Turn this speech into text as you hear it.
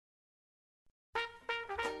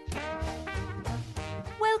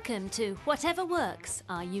Welcome to Whatever Works,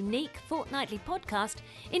 our unique fortnightly podcast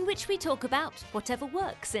in which we talk about whatever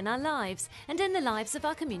works in our lives and in the lives of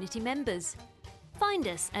our community members. Find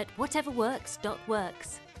us at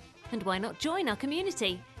whateverworks.works. And why not join our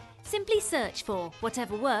community? Simply search for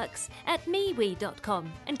Whatever Works at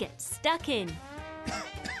MeWe.com and get stuck in.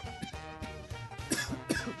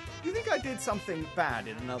 You think I did something bad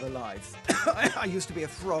in another life? I used to be a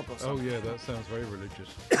frog or something. Oh yeah, that sounds very religious.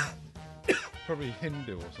 Probably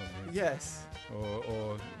Hindu or something. Yes.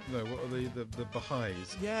 Or no, what are the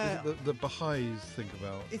Baha'is? Yeah. The Baha'is think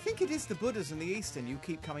about. I think it is the Buddhas and the Eastern. You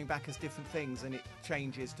keep coming back as different things and it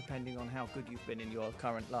changes depending on how good you've been in your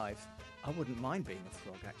current life. I wouldn't mind being a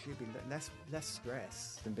frog, actually. It'd be less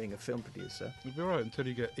stress than being a film producer. It'd be alright until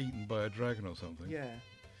you get eaten by a dragon or something. Yeah.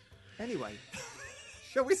 Anyway,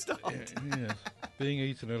 shall we start? Yeah. Being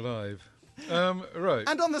eaten alive. Right.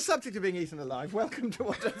 And on the subject of being eaten alive, welcome to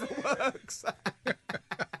Whatever Works.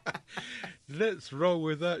 Let's roll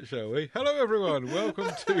with that, shall we? Hello, everyone. Welcome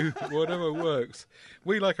to Whatever Works.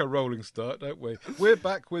 We like a rolling start, don't we? We're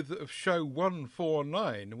back with show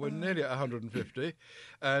 149. We're nearly at 150.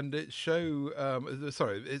 And it's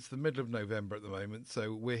it's the middle of November at the moment,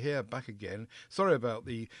 so we're here back again. Sorry about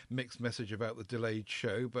the mixed message about the delayed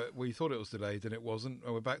show, but we thought it was delayed and it wasn't,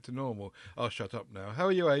 and we're back to normal. I'll shut up now. How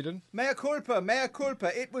are you, Aidan? Mea culpa, mea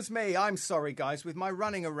culpa. It was me. I'm sorry, guys, with my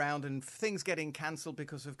running around and things getting cancelled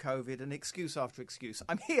because of COVID and excuse after excuse.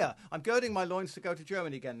 I'm here. I'm girding my loins to go to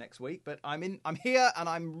Germany again next week, but I'm here and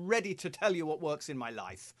I'm ready to tell you what works in my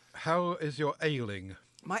life. How is your ailing?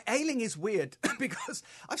 My ailing is weird because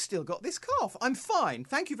I've still got this cough. I'm fine.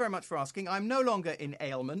 Thank you very much for asking. I'm no longer in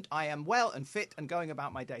ailment. I am well and fit and going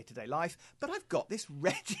about my day-to-day life, but I've got this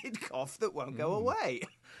wretched cough that won't go away.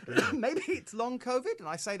 Maybe it's long COVID, and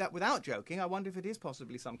I say that without joking. I wonder if it is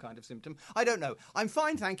possibly some kind of symptom. I don't know. I'm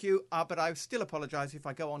fine, thank you, but I still apologise if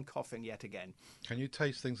I go on coughing yet again. Can you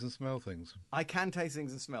taste things and smell things? I can taste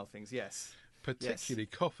things and smell things, yes. Particularly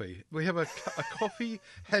coffee. We have a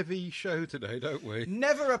coffee-heavy show today, don't we?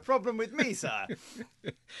 Never a problem with me, sir.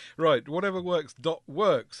 Right,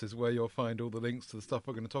 whateverworks.works is where you'll find all the links to the stuff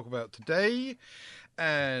we're going to talk about today.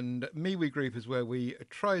 And MeWe Group is where we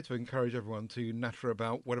try to encourage everyone to natter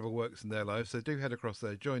about whatever works in their life. So do head across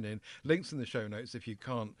there, join in. Links in the show notes if you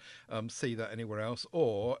can't see that anywhere else.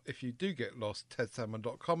 Or if you do get lost,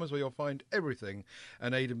 tedsalmon.com is where you'll find everything.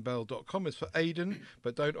 And aidanbell.com is for Aidan,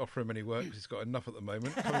 but don't offer him any work because he's got enough at the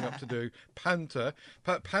moment. Coming up to do Panto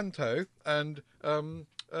and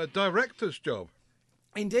a director's job.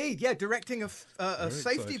 Indeed, yeah, directing a safety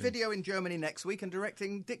exciting. Video in Germany next week and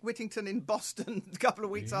directing Dick Whittington in Boston a couple of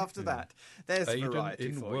weeks after that. There's Aidan variety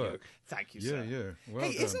in for work. you. Thank you, sir. Yeah. Well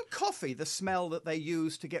hey, done. Isn't coffee the smell that they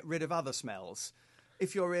use to get rid of other smells?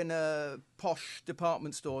 If you're in a posh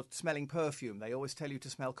department store smelling perfume, they always tell you to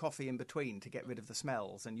smell coffee in between to get rid of the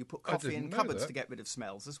smells. And you put coffee in cupboards to get rid of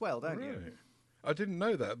smells as well, don't you? I didn't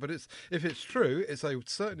know that, but if it's true, it's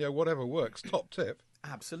certainly a whatever works top tip.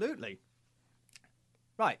 Absolutely.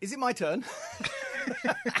 Right, is it my turn?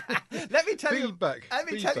 Let me tell you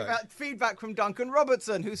about feedback from Duncan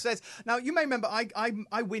Robertson, who says, now you may remember I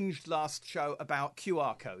whinged last show about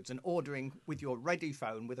QR codes and ordering with your ready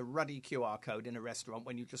phone with a ruddy QR code in a restaurant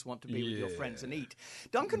when you just want to be with your friends and eat.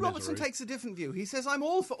 Duncan Robertson takes a different view. He says, I'm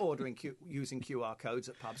all for ordering using QR codes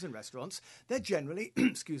at pubs and restaurants. They're generally,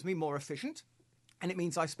 more efficient. And it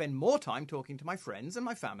means I spend more time talking to my friends and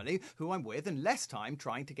my family who I'm with and less time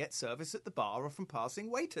trying to get service at the bar or from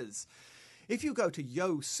passing waiters. If you go to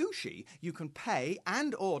Yo Sushi, you can pay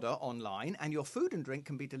and order online and your food and drink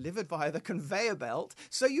can be delivered via the conveyor belt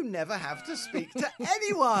so you never have to speak to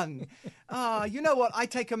anyone. You know what? I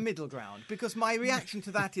take a middle ground because my reaction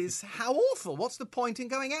to that is how awful. What's the point in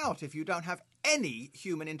going out if you don't have any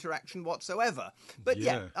human interaction whatsoever? But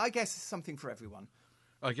yeah I guess it's something for everyone.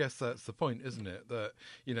 I guess that's the point, isn't it? That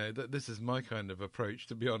that this is my kind of approach,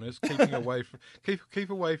 to be honest. Keeping away from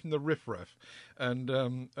keep away from the riffraff, and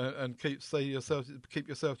keep yourself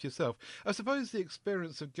to yourself. I suppose the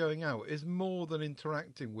experience of going out is more than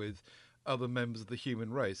interacting with other members of the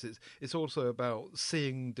human race. It's also about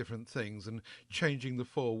seeing different things and changing the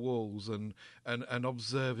four walls and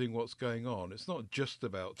observing what's going on. It's not just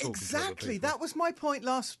about talking to other people. That was my point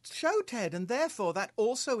last show, Ted, and therefore that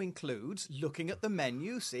also includes looking at the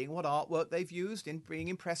menu, seeing what artwork they've used, in being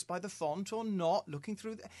impressed by the font or not, looking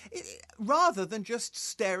through rather than just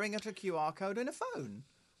staring at a QR code in a phone.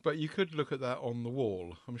 But you could look at that on the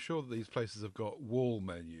wall. I'm sure that these places have got wall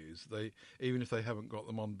menus. Even if they haven't got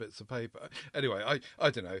them on bits of paper. Anyway, I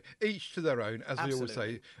don't know. Each to their own, as Absolutely. We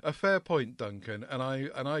always say. A fair point, Duncan. And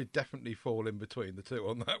I definitely fall in between the two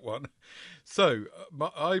on that one. So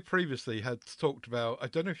I previously had talked about, I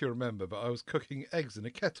don't know if you remember, but I was cooking eggs in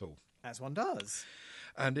a kettle. As one does.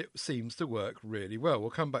 And it seems to work really well. We'll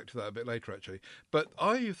come back to that a bit later, actually. But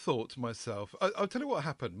I thought to myself, I'll tell you what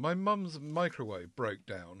happened. My mum's microwave broke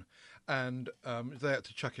down and they had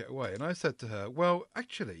to chuck it away. And I said to her, well,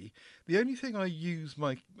 actually, the only thing I use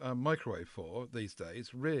my microwave for these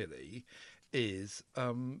days, really, is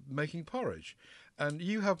making porridge. And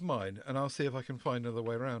you have mine, and I'll see if I can find another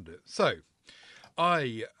way around it. So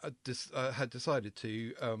I had decided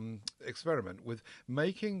to experiment with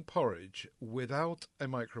making porridge without a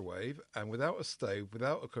microwave and without a stove,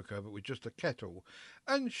 without a cooker, but with just a kettle.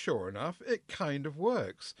 And sure enough, it kind of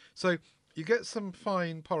works. So you get some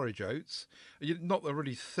fine porridge oats, not the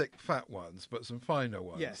really thick, fat ones, but some finer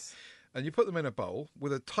ones. Yes. And you put them in a bowl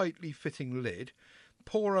with a tightly fitting lid.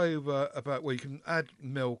 Pour over you can add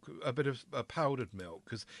milk, a bit of powdered milk,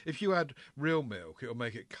 because if you add real milk, it'll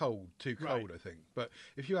make it too cold, right. I think. But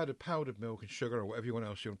if you add a powdered milk and sugar or whatever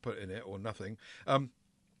else you want to put in it, or nothing,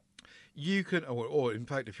 you can, or in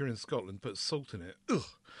fact, if you're in Scotland, put salt in it. Ugh.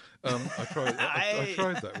 I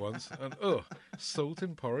tried that once, and salt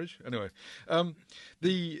in porridge. Anyway,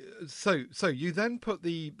 so you then put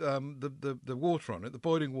the water on it, the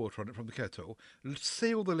boiling water on it from the kettle,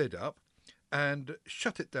 seal the lid up, and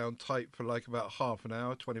shut it down tight for like about half an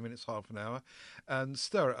hour, 20 minutes, half an hour, and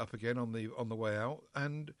stir it up again on the way out,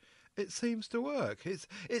 and it seems to work.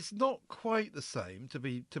 It's not quite the same, to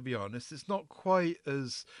be honest. It's not quite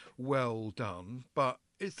as well done, but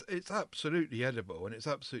it's absolutely edible and it's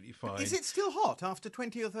absolutely fine. Is it still hot after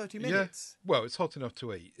 20 or 30 minutes? Yeah. Well, it's hot enough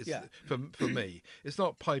to eat. For me, it's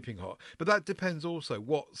not piping hot. But that depends also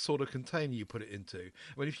what sort of container you put it into.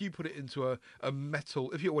 I mean, if you put it into a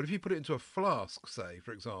metal, if you put it into a flask, say,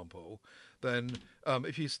 for example, then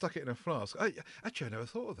if you stuck it in a flask, actually, I never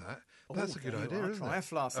thought of that. That's a good idea, isn't it? Try a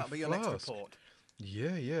flask. That'll be your next report.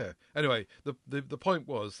 Yeah. Anyway, the point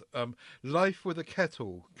was, life with a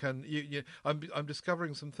kettle can I'm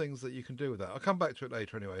discovering some things that you can do with that. I'll come back to it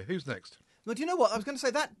later. Anyway, who's next? Well, do you know what I was going to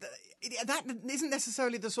say? That isn't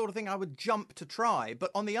necessarily the sort of thing I would jump to try.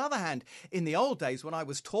 But on the other hand, in the old days when I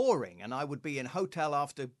was touring and I would be in hotel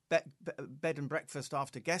after bed and breakfast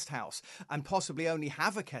after guest house and possibly only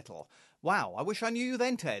have a kettle. Wow, I wish I knew you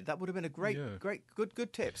then, Ted. That would have been a great,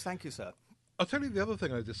 good tips. Thank you, sir. I'll tell you the other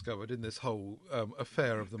thing I discovered in this whole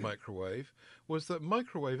affair of the microwave was that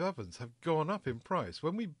microwave ovens have gone up in price.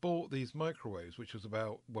 When we bought these microwaves, which was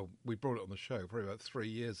we brought it on the show probably about 3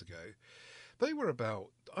 years ago, they were about,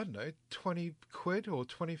 I don't know, 20 quid or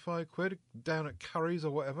 25 quid down at Curry's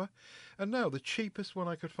or whatever. And now the cheapest one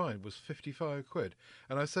I could find was 55 quid.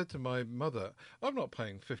 And I said to my mother, I'm not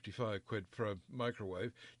paying 55 quid for a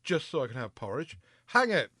microwave just so I can have porridge.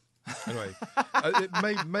 Hang it! Anyway,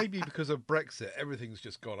 it may be because of Brexit, everything's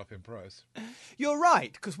just gone up in price. You're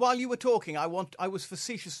right, because while you were talking, I was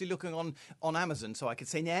facetiously looking on Amazon so I could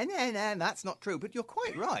say, no, that's not true. But you're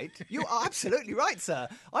quite right. You are absolutely right, sir.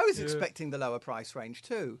 I was expecting the lower price range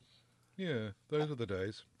too. Yeah, those are the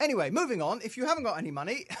days. Anyway, moving on. If you haven't got any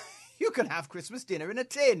money, you can have Christmas dinner in a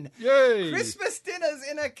tin. Yay! Christmas dinners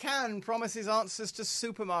in a can promises answers to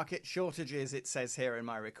supermarket shortages, it says here in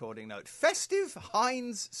my recording note. Festive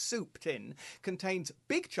Heinz soup tin contains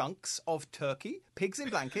big chunks of turkey, pigs in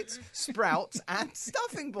blankets, sprouts and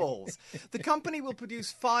stuffing balls. The company will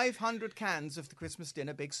produce 500 cans of the Christmas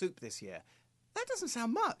dinner big soup this year. That doesn't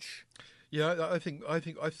sound much. Yeah,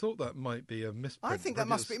 I thought that might be a misprint. I think that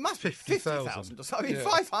must be 50,000 or so. I mean,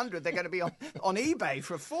 500, they're going to be on eBay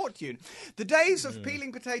for a fortune. The days of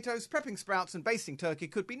peeling potatoes, prepping sprouts and basting turkey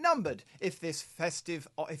could be numbered if this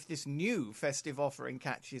new festive offering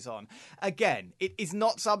catches on. Again, it is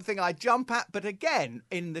not something I jump at, but again,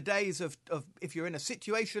 in the days of if you're in a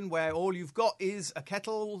situation where all you've got is a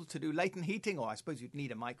kettle to do latent heating, or I suppose you'd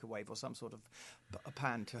need a microwave or some sort of a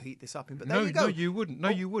pan to heat this up in, but there you go. No, you wouldn't. No,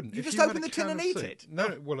 you wouldn't. You just open the tin and eat it.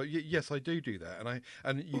 No, well, yes, I do that,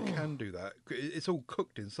 and you can do that. It's all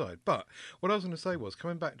cooked inside. But what I was going to say was,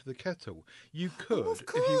 coming back to the kettle, you could, of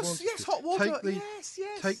course, if you wanted yes, hot water,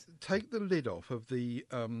 yes. Take the lid off of the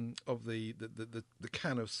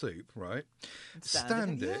can of soup, right?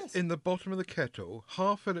 Stand it in the bottom of the kettle,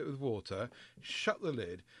 half fill it with water, shut the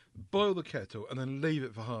lid, boil the kettle, and then leave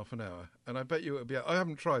it for half an hour. And I bet you it would be. I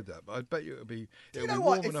haven't tried that, but I bet you it would be. You know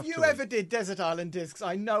what? If you ever did Desert Island Discs,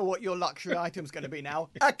 I know what your luxury item's going to be now.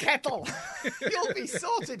 A kettle. You'll be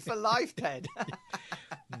sorted for life, Ted.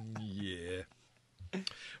 Yeah.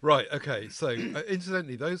 Right, okay. So,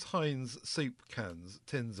 incidentally, those Heinz soup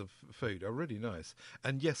tins of food, are really nice.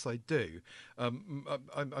 And yes, I do.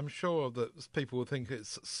 I'm sure that people will think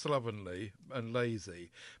it's slovenly and lazy,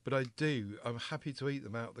 but I do. I'm happy to eat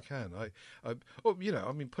them out of the can.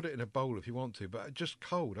 Put it in a bowl if you want to, but just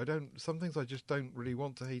cold. Some things I just don't really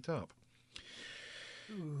want to heat up.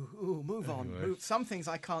 Move on. Some things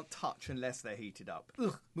I can't touch unless they're heated up.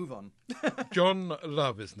 Move on. John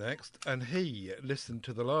Love is next, and he listened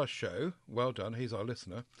to the last show. Well done, he's our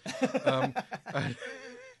listener.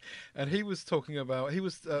 And he was talking about,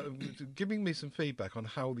 giving me some feedback on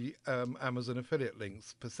how the Amazon affiliate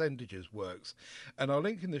links percentages works. And I'll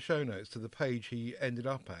link in the show notes to the page he ended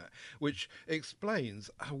up at, which explains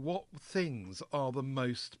what things are the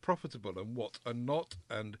most profitable and what are not.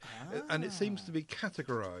 And it seems to be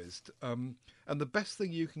categorized. And the best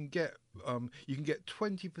thing you can get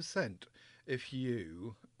 20% if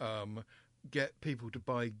you get people to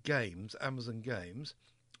buy games, Amazon games.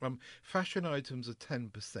 Fashion items are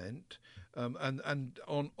 10%, and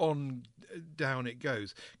on down it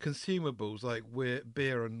goes. Consumables like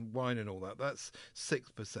beer and wine and all that's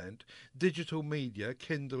 6%. Digital media,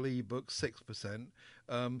 Kindle ebook 6%,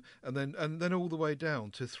 and then all the way down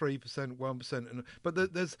to 3%, 1%.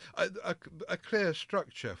 But there's a clear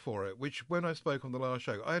structure for it, which when I spoke on the last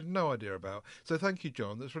show, I had no idea about. So thank you,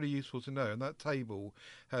 John. That's really useful to know. And that table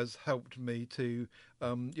has helped me to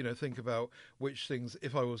think about which things,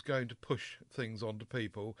 if I was going to push things onto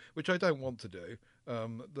people, which I don't want to do,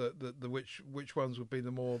 which ones would be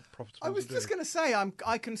the more profitable. I was just going to say,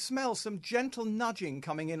 I can smell some gentle nudging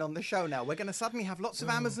coming in on the show now. We're going to suddenly have lots of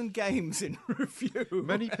Amazon games in review.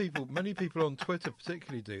 Many people on Twitter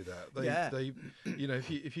particularly do that. They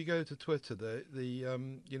if you go to Twitter,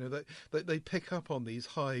 they pick up on these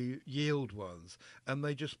high yield ones and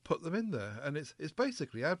they just put them in there, and it's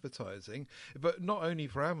basically advertising, but not only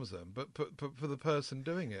for Amazon, but for the person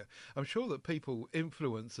doing it. I'm sure that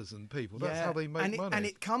influencers and people, that's how they make money. And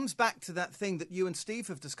it comes back to that thing that you and Steve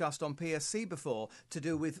have discussed on PSC before, to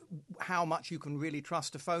do with how much you can really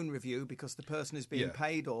trust a phone review because the person is being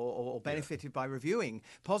paid or benefited by reviewing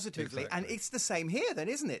positively. Exactly. And it's the same here then,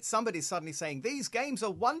 isn't it? Somebody's suddenly saying, these games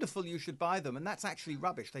are wonderful, you should buy them. And that's actually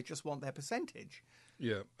rubbish. They just want their percentage.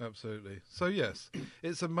 Yeah, absolutely. So, yes,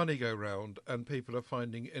 it's a money go round, and people are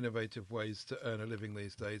finding innovative ways to earn a living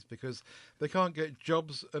these days because they can't get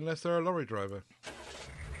jobs unless they're a lorry driver.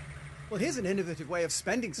 Well, here's an innovative way of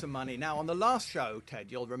spending some money. Now, on the last show,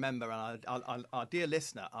 Ted, you'll remember, and our dear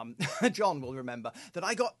listener, John, will remember, that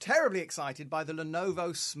I got terribly excited by the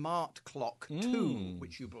Lenovo Smart Clock 2,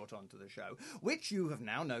 which you brought onto the show, which you have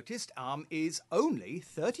now noticed is only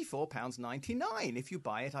 £34.99. If you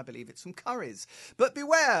buy it, I believe it's from Currys. But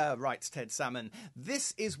beware, writes Ted Salmon,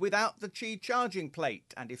 this is without the Qi charging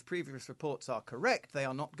plate, and if previous reports are correct, they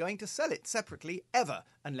are not going to sell it separately ever,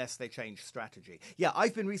 unless they change strategy. Yeah,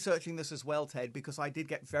 I've been researching this as well, Ted, because I did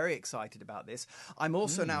get very excited about this. I'm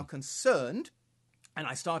also now concerned, and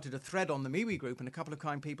I started a thread on the MeWe group, and a couple of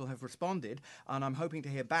kind people have responded, and I'm hoping to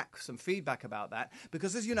hear back some feedback about that,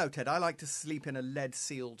 because as you know, Ted, I like to sleep in a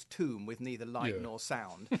lead-sealed tomb with neither light nor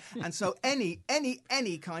sound, and so any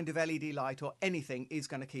kind of LED light or anything is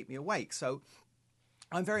going to keep me awake. So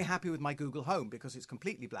I'm very happy with my Google Home because it's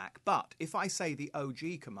completely black, but if I say the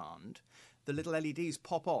OG command, the little LEDs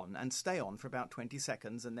pop on and stay on for about 20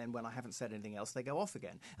 seconds, and then when I haven't said anything else, they go off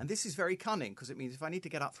again. And this is very cunning, because it means if I need to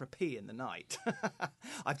get up for a pee in the night,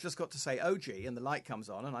 I've just got to say OG, and the light comes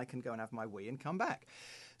on, and I can go and have my wee and come back.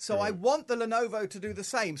 So I want the Lenovo to do the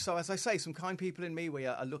same. So as I say, some kind people in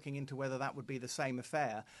MeWe are looking into whether that would be the same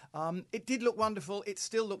affair. It did look wonderful. It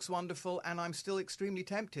still looks wonderful, and I'm still extremely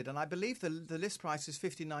tempted. And I believe the list price is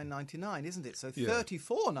 $59.99, isn't it? So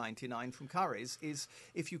 $34.99 from Currys is,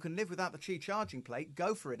 if you can live without the Qi charging plate,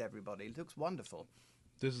 go for it, everybody. It looks wonderful.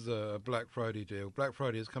 This is a Black Friday deal. Black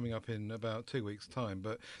Friday is coming up in about 2 weeks' time,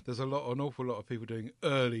 but there's an awful lot of people doing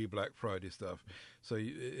early Black Friday stuff, so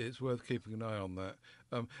it's worth keeping an eye on that.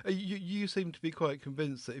 You seem to be quite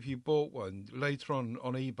convinced that if you bought one later on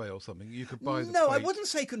eBay or something, you could buy the No, plate. I wouldn't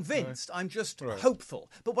say convinced. No. I'm just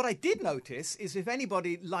hopeful. But what I did notice is if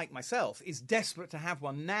anybody like myself is desperate to have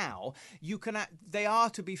one now, they are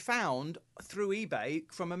to be found through eBay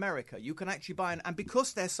from America. You can actually buy and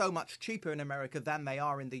because they're so much cheaper in America than they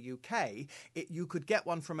are in the UK, you could get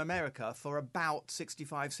one from America for about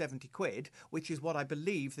 65, 70 quid, which is what I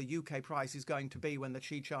believe the UK price is going to be when the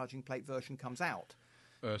Qi charging plate version comes out.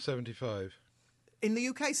 75. In the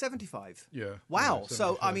UK, 75? Yeah. Wow. Yeah,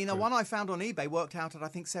 so, I mean, the one I found on eBay worked out at, I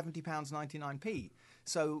think, £70.99p.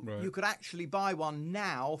 So you could actually buy one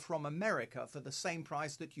now from America for the same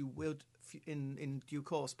price that you would in due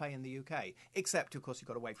course pay in the UK. Except, of course, you've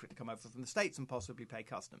got to wait for it to come over from the States and possibly pay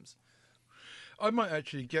customs. I might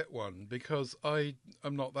actually get one because I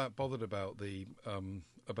am not that bothered about the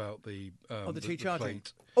T-charging.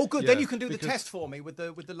 Oh, good. Then you can do the test for me with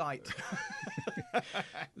the light.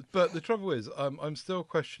 But the trouble is, I'm still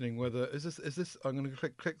questioning whether is this. I'm going to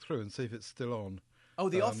click through and see if it's still on. Oh,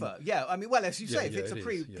 the offer. Yeah. I mean, well, as you say, if it's a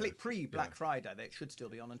pre Black Friday, it should still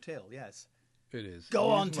be on until. Yes. It is. Go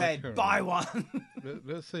on, Ted. Buy one.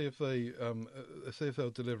 Let's see if they'll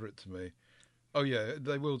deliver it to me. Oh, yeah,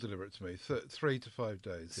 they will deliver it to me. 3 to 5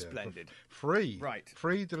 days. Splendid. Yeah. Free. Right.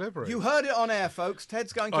 Free delivery. You heard it on air, folks.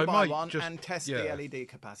 Ted's going to buy one and test the LED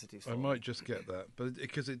capacities for I might just get that, but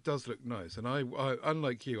because it does look nice. And I,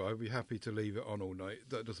 unlike you, I'd be happy to leave it on all night.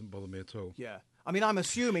 That doesn't bother me at all. Yeah. I mean, I'm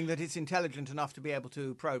assuming that it's intelligent enough to be able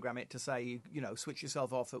to program it to say, switch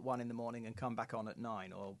yourself off at 1 a.m. and come back on at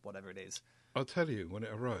 9 or whatever it is. I'll tell you when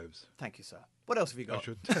it arrives. Thank you, sir. What else have you got? I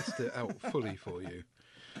should test it out fully for you.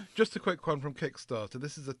 Just a quick one from Kickstarter.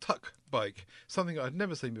 This is a tuck bike, something I'd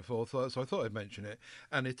never seen before, so I thought I'd mention it.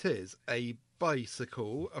 And it is a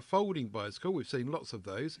bicycle, a folding bicycle. We've seen lots of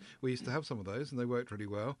those. We used to have some of those, and they worked really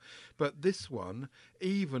well. But this one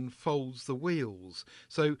even folds the wheels.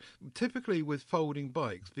 So typically with folding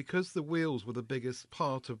bikes, because the wheels were the biggest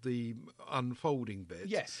part of the unfolding bit,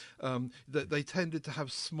 yes, that they tended to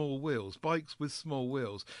have small wheels, bikes with small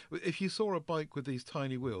wheels. If you saw a bike with these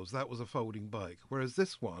tiny wheels, that was a folding bike. Whereas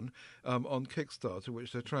this one on Kickstarter,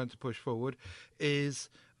 which they're trying to push forward, is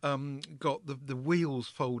got the wheels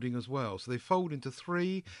folding as well. So they fold into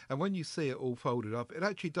 3, and when you see it all folded up, it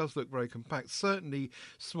actually does look very compact, certainly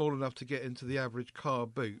small enough to get into the average car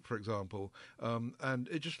boot, for example. And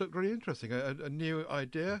it just looked really interesting. A new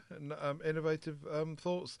idea and innovative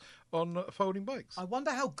thoughts on folding bikes. I wonder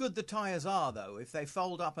how good the tyres are, though. If they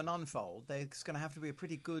fold up and unfold, there's going to have to be a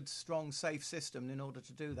pretty good, strong, safe system in order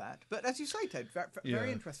to do that. But as you say, Ted,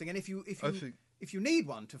 very interesting. And if you need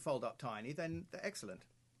one to fold up tiny, then they're excellent.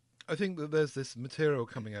 I think that there's this material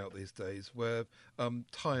coming out these days where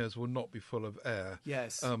tyres will not be full of air.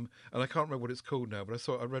 Yes. And I can't remember what it's called now, but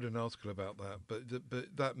I read an article about that. But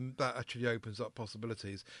that actually opens up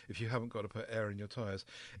possibilities if you haven't got to put air in your tyres.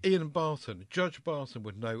 Ian Barton, Judge Barton,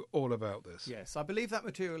 would know all about this. Yes, I believe that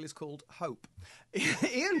material is called Hope.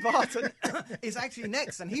 Ian Barton is actually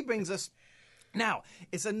next, and he brings us... Now,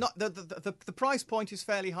 the price point is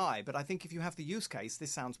fairly high, but I think if you have the use case, this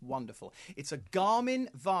sounds wonderful. It's a Garmin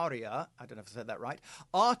Varia, I don't know if I said that right,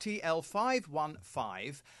 RTL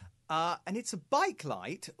 515, and it's a bike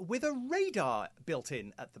light with a radar built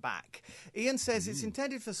in at the back. Ian says it's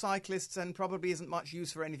intended for cyclists and probably isn't much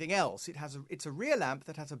use for anything else. It's a rear lamp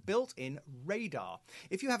that has a built-in radar.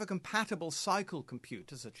 If you have a compatible cycle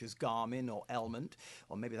computer, such as Garmin or Element,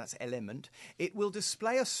 or maybe that's Element, it will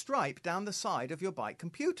display a stripe down the side of your bike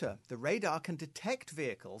computer. The radar can detect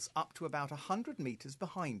vehicles up to about 100 metres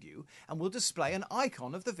behind you and will display an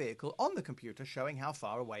icon of the vehicle on the computer showing how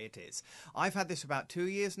far away it is. I've had this about 2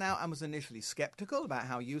 years now and was initially sceptical about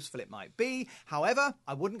how useful it might be. However,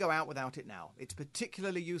 I wouldn't go out without it now. It's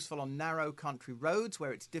particularly useful on narrow country roads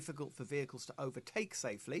where it's difficult for vehicles to overtake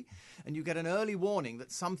safely, and you get an early warning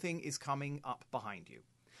that something is coming up behind you.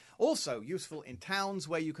 Also useful in towns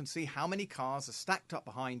where you can see how many cars are stacked up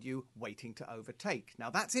behind you waiting to overtake.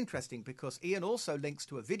 Now that's interesting because Ian also links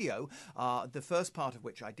to a video, the first part of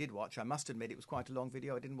which I did watch. I must admit it was quite a long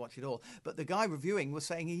video. I didn't watch it all. But the guy reviewing was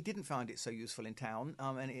saying he didn't find it so useful in town,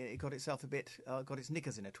 and it got itself got its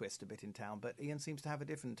knickers in a twist a bit in town. But Ian seems to have a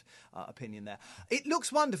different opinion there. It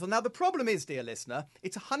looks wonderful. Now the problem is, dear listener,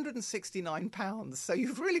 it's £169, so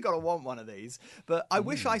you've really got to want one of these. But I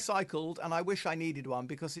wish I cycled and I wish I needed one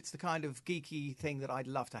because it's the kind of geeky thing that I'd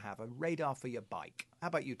love to have, a radar for your bike. How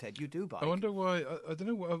about you, Ted? You do bike. I wonder why. I don't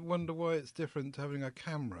know. I wonder why it's different to having a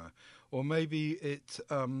camera, or maybe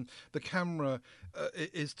the camera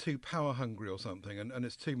is too power hungry or something, and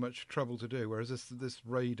it's too much trouble to do. Whereas this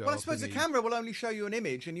radar. Well, I suppose the camera will only show you an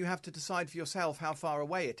image, and you have to decide for yourself how far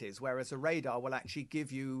away it is. Whereas a radar will actually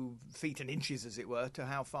give you feet and inches, as it were, to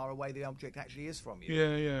how far away the object actually is from you.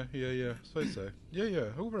 Yeah. I suppose so. Yeah.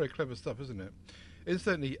 All very clever stuff, isn't it?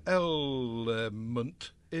 Incidentally,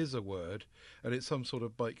 Element is a word, and it's some sort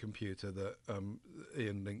of bike computer that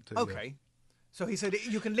Ian linked to. Okay. So he said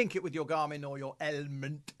you can link it with your Garmin or your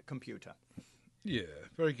Element computer. Yeah,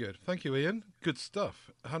 very good. Thank you, Ian. Good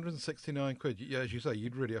stuff. 169 quid. Yeah, as you say,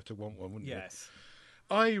 you'd really have to want one, wouldn't you? Yes.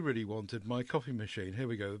 I really wanted my coffee machine. Here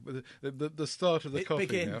we go. The start of the coffee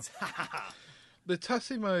begins. Now. The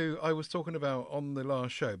Tassimo I was talking about on the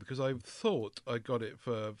last show, because I thought I got it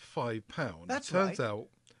for £5. That's Turns out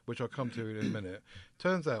which I'll come to in a minute.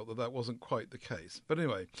 Turns out that wasn't quite the case. But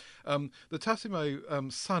anyway, the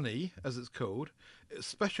Tassimo Sunny, as it's called,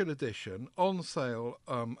 special edition, on sale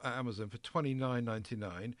at Amazon for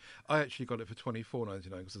 $29.99. I actually got it for $24.99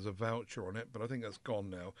 because there's a voucher on it, but I think that's gone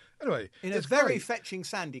now. Anyway, in a very fetching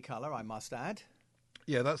sandy colour, I must add.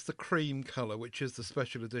 Yeah, that's the cream colour, which is the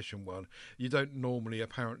special edition one. You don't normally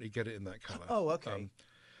apparently get it in that colour. Oh, okay.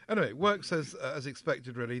 Anyway, it works as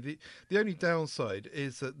expected, really. The only downside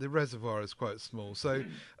is that the reservoir is quite small. So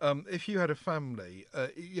if you had a family,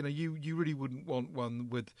 you really wouldn't want one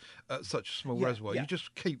with such a small reservoir. You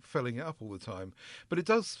just keep filling it up all the time. But it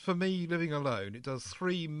does, for me, living alone, it does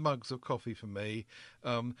 3 mugs of coffee for me.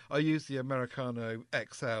 I use the Americano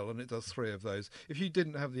XL, and it does 3 of those. If you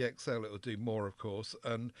didn't have the XL, it would do more, of course.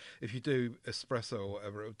 And if you do espresso or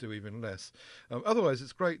whatever, it would do even less. Otherwise,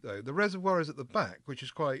 it's great, though. The reservoir is at the back, which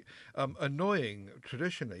is quite annoying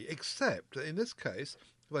traditionally, except in this case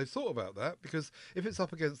they've thought about that, because if it's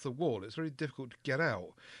up against the wall it's really difficult to get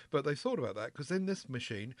out. But they thought about that because in this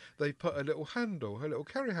machine they put a little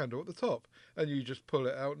carry handle at the top, and you just pull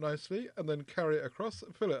it out nicely and then carry it across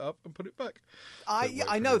and fill it up and put it back.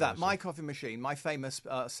 I know that my coffee machine, my famous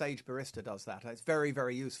Sage Barista, does that. It's very,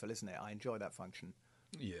 very useful, isn't it? I enjoy that function.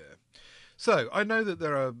 Yeah. So, I know that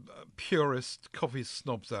there are purist coffee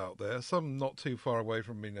snobs out there, some not too far away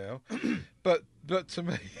from me now, but to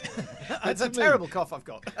me... It's a terrible cough I've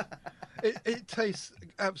got. It tastes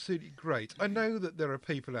absolutely great. I know that there are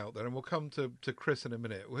people out there, and we'll come to Chris in a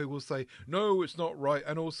minute, who will say, no, it's not right,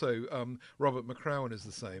 and also Robert McCrowan is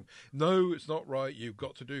the same. No, it's not right, you've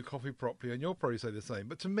got to do coffee properly, and you'll probably say the same.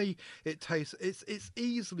 But to me, it tastes... It's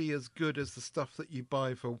easily as good as the stuff that you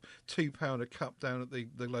buy for £2 a cup down at the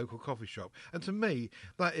local coffee shop. And to me,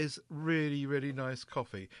 that is really, really nice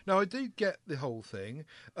coffee. Now, I do get the whole thing,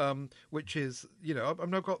 which is,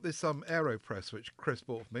 I've got this AeroPress, which Chris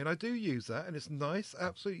bought for me, and I do use that, and it's nice,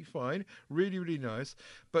 absolutely fine, really, really nice.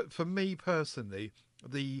 But for me personally,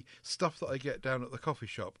 the stuff that I get down at the coffee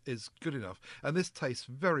shop is good enough, and this tastes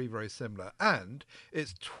very, very similar, and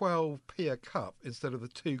it's 12p a cup instead of the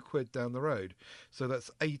 £2 down the road, so that's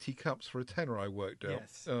 80 cups for a tenner, I worked out.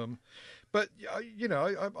 Yes. But I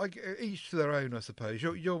each to their own, I suppose.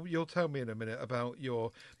 You'll tell me in a minute about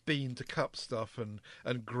your bean to cup stuff and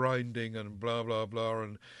grinding and blah blah blah,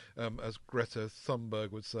 and as Greta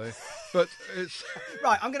Thunberg would say. But it's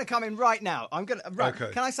right. I'm going to come in right now.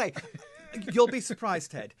 Okay. Can I say? You'll be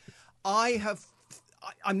surprised, Ted. I'm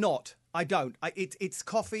not. I don't. It's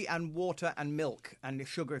coffee and water and milk and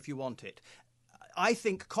sugar if you want it. I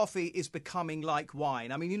think coffee is becoming like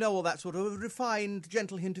wine. I mean, all that sort of refined,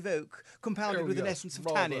 gentle hint of oak, compounded with an essence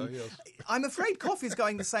of tannin. Yes. I'm afraid coffee is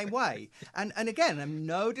going the same way. And again,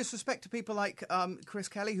 no disrespect to people like Chris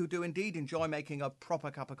Kelly, who do indeed enjoy making a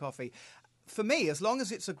proper cup of coffee. For me, as long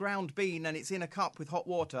as it's a ground bean and it's in a cup with hot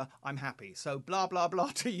water, I'm happy. So blah, blah, blah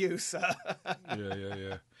to you, sir.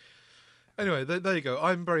 Yeah. Anyway, there you go.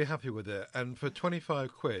 I'm very happy with it. And for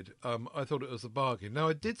 £25, I thought it was a bargain. Now,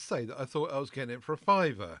 I did say that I thought I was getting it for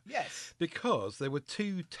 £5. Yes. Because there were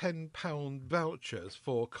 2 £10 vouchers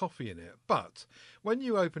for coffee in it. But when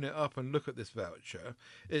you open it up and look at this voucher,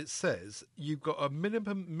 it says you've got a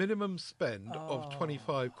minimum spend of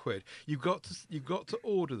 £25. You've got to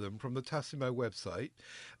order them from the Tassimo website.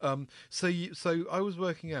 So I was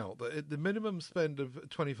working out that at the minimum spend of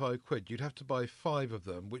 £25, you'd have to buy 5 of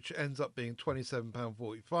them, which ends up being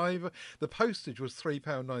 £27.45. The postage was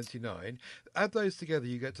 £3.99. Add those together,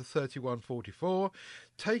 you get to £31.44.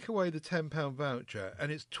 Take away the £10 voucher, and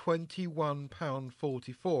it's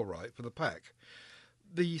 £21.44, right, for the pack.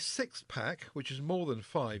 The 6-pack, which is more than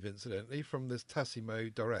 5, incidentally, from this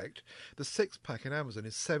Tassimo Direct, the 6-pack in Amazon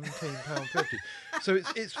is £17.50. So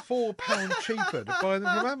it's £4 cheaper to buy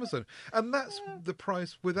them from Amazon, and that's the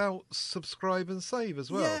price without subscribe and save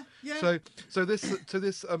as well. Yeah. So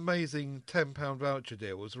this amazing £10 voucher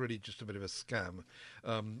deal was really just a bit of a scam,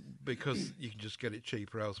 because you can just get it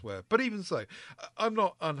cheaper elsewhere. But even so, I'm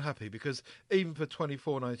not unhappy, because even for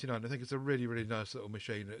 $24.99, I think it's a really, really nice little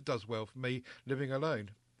machine. It does well for me living alone.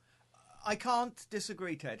 I can't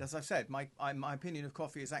disagree, Ted. As I've said, my opinion of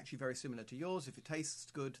coffee is actually very similar to yours. If it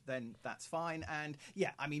tastes good, then that's fine. And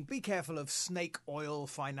yeah, I mean, be careful of snake oil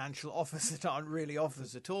financial offers that aren't really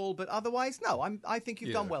offers at all. But otherwise, no, I think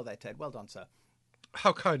you've done well there, Ted. Well done, sir.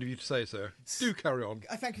 How kind of you to say so. Do carry on.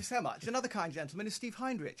 Thank you so much. Another kind gentleman is Steve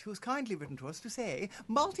Heinrich, who has kindly written to us to say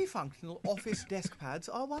multifunctional office desk pads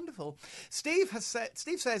are wonderful. Steve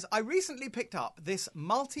says, I recently picked up this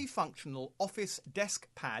multifunctional office desk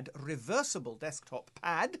pad, reversible desktop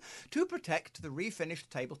pad, to protect the refinished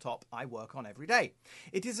tabletop I work on every day.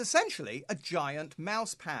 It is essentially a giant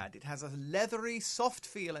mouse pad. It has a leathery, soft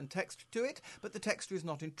feel and texture to it, but the texture is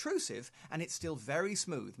not intrusive, and it's still very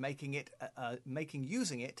smooth, making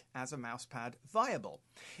using it as a mouse pad viable.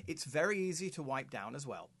 It's very easy to wipe down as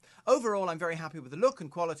well. Overall, I'm very happy with the look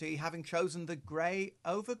and quality, having chosen the grey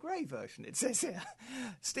over grey version, it says here.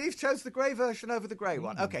 Steve chose the grey version over the grey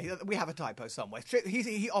one. Okay, we have a typo somewhere.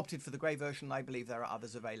 He opted for the grey version. I believe there are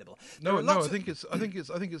others available. I think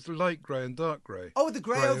it's light grey and dark grey. Oh, the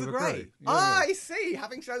grey over grey. Yeah. I see.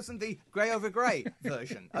 Having chosen the grey over grey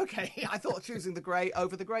version. Okay, I thought choosing the grey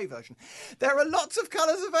over the grey version. There are lots of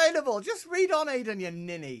colours available. Just read on, Aidan, you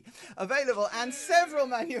ninny. Available, and several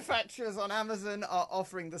manufacturers on Amazon are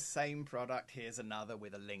offering the same product. Here's another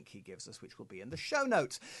with a link he gives us, which will be in the show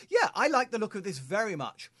notes. Yeah, I like the look of this very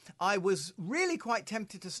much. I was really quite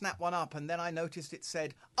tempted to snap one up, and then I noticed it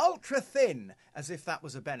said ultra thin, as if that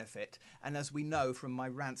was a benefit. And as we know from my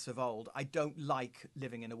rants of old, I don't like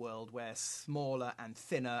living in a world where smaller and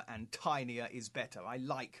thinner and tinier is better. I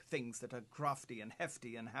like things that are crafty and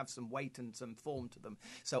hefty and have some weight and some form to them.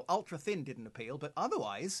 So ultra thin didn't appeal, but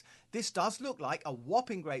otherwise, this does look like a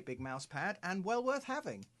whopping great big mouse pad and well worth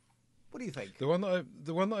having. What do you think? The one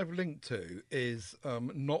that I've linked to is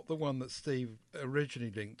not the one that Steve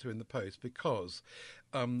originally linked to in the post, because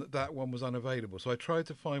that one was unavailable. So I tried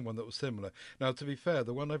to find one that was similar. Now, to be fair,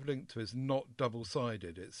 the one I've linked to is not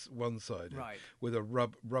double-sided. It's one-sided, right, with a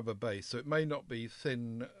rubber base. So it may not be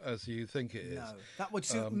thin as you think it is. No, that would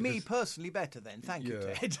suit me personally better then. Thank you,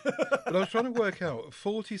 Ted. But I was trying to work out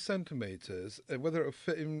 40 centimetres, whether it would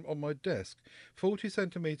fit on my desk. 40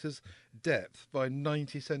 centimetres depth by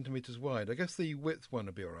 90 centimetres wide. I guess the width one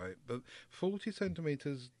would be all right, but 40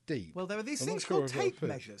 centimetres deep. Well, there are these things called tape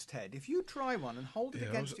measures, Ted. If you try one and hold it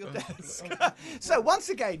against your desk. So once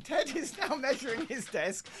again, Ted is now measuring his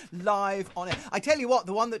desk live on it. I tell you what,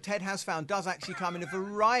 the one that Ted has found does actually come in a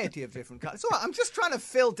variety of different colours. It's all right, I'm just trying to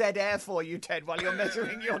fill dead air for you, Ted, while you're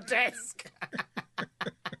measuring your desk.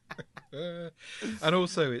 And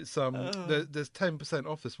also, it's there's 10%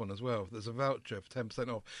 off this one as well. There's a voucher for 10%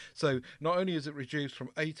 off. So not only is it reduced from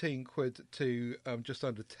 18 quid to just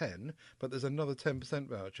under 10, but there's another 10%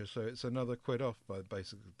 voucher. So it's another quid off,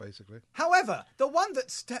 basically. However, the one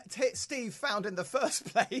that Steve found in the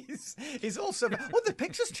first place is also... Well, the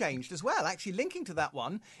picture's changed as well. Actually, linking to that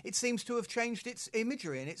one, it seems to have changed its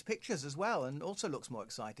imagery and its pictures as well, and also looks more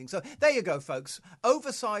exciting. So there you go, folks.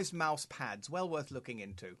 Oversized mouse pads, well worth looking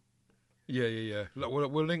into. Yeah.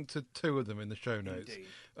 We'll link to two of them in the show notes,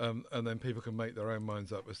 and then people can make their own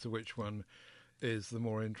minds up as to which one is the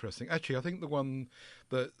more interesting. Actually, I think the one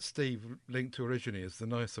that Steve linked to originally is the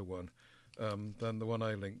nicer one than the one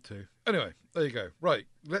I linked to. Anyway, there you go. Right,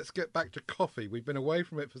 let's get back to coffee. We've been away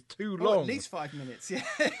from it for too long. At least 5 minutes, yes.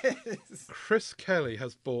 Chris Kelly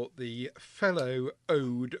has bought the Fellow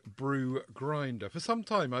Ode Brew Grinder. For some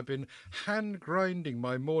time, I've been hand grinding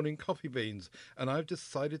my morning coffee beans, and I've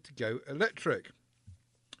decided to go electric.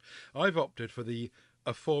 I've opted for the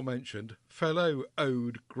aforementioned Fellow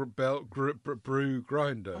Ode Brew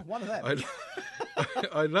Grinder. Oh, one of them.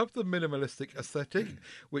 I love the minimalistic aesthetic,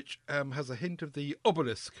 which has a hint of the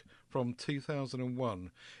obelisk from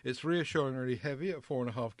 2001. It's reassuringly heavy at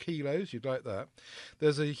 4.5 kilos. You'd like that.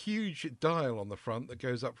 There's a huge dial on the front that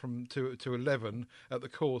goes up to 11 at the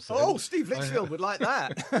core setting. Oh, Steve Litchfield would like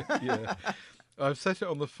that. Yeah. I've set it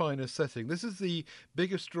on the finest setting. This is the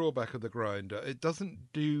biggest drawback of the grinder. It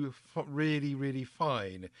doesn't do really, really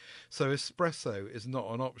fine. So espresso is not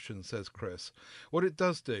an option, says Chris. What it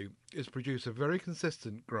does do is produce a very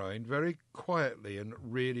consistent grind, very quietly and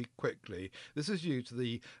really quickly. This is due to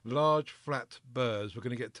the large flat burrs. We're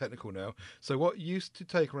going to get technical now. So what used to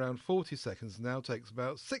take around 40 seconds now takes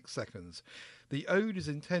about 6 seconds. The Ode is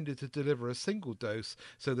intended to deliver a single dose,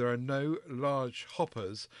 so there are no large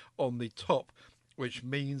hoppers on the top, which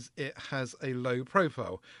means it has a low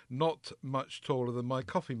profile, not much taller than my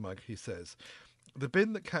coffee mug, he says. The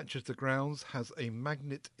bin that catches the grounds has a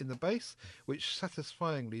magnet in the base, which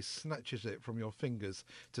satisfyingly snatches it from your fingers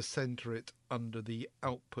to centre it under the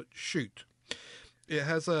output chute. It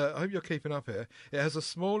has I hope you're keeping up here. It has a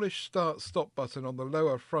smallish start-stop button on the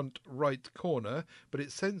lower front right corner, but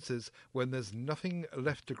it senses when there's nothing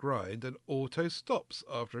left to grind and auto stops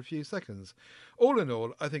after a few seconds. All in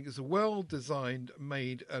all, I think it's a well-designed,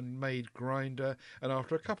 made grinder, and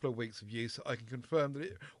after a couple of weeks of use, I can confirm that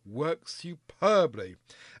it works superbly.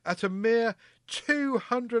 At a mere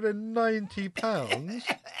 £290,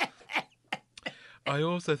 I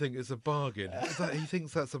also think it's a bargain. He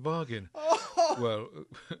thinks that's a bargain. Well,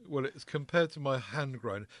 it's compared to my hand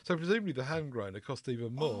grinder. So presumably the hand grinder cost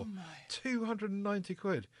even more.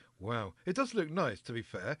 £290. Wow. It does look nice, to be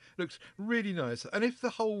fair. It looks really nice. And if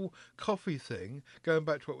the whole coffee thing, going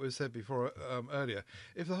back to what we said before earlier,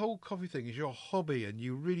 if the whole coffee thing is your hobby and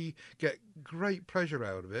you really get great pleasure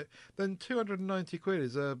out of it, then £290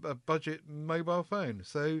 is a budget mobile phone.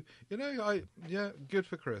 So, good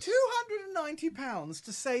for Chris. £290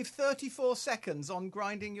 to save 34 seconds on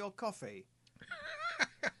grinding your coffee.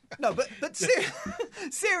 No, but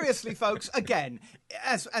seriously, folks, again,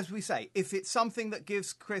 as we say, if it's something that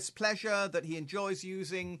gives Chris pleasure, that he enjoys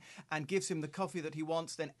using and gives him the coffee that he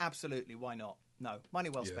wants, then absolutely, why not? No, money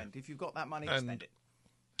well spent. If you've got that money, spend it.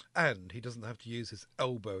 And he doesn't have to use his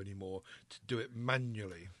elbow anymore to do it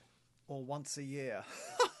manually. Or once a year.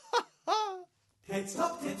 Ted's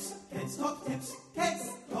Top Tips, Ted's Top Tips, Ted's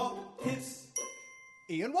Top Tips.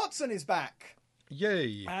 Ian Watson is back.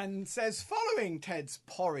 Yay. And says, following Ted's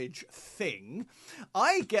porridge thing,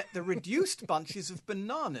 I get the reduced bunches of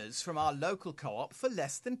bananas from our local co-op for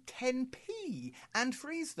less than 10p and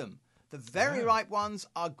freeze them. The very ripe ones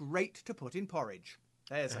are great to put in porridge.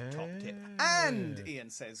 There's a top tip. And, Ian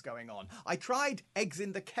says, going on, I tried eggs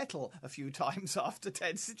in the kettle a few times after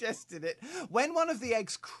Ted suggested it. When one of the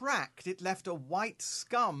eggs cracked, it left a white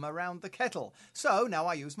scum around the kettle. So now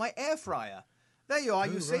I use my air fryer. There you are,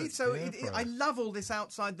 see. Right. So I love all this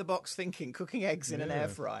outside-the-box thinking, cooking eggs in an air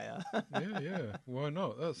fryer. Yeah. Why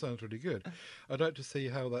not? That sounds really good. I'd like to see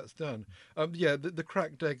how that's done. The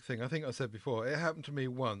cracked egg thing, I think I said before, it happened to me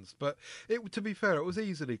once. But to be fair, it was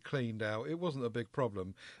easily cleaned out. It wasn't a big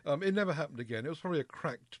problem. It never happened again. It was probably a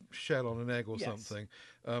cracked shell on an egg or something.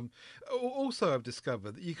 Also, I've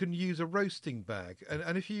discovered that you can use a roasting bag.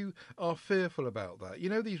 And if you are fearful about that, you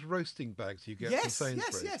know these roasting bags you get from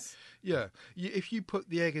Sainsbury's? Yes. Yeah. If you put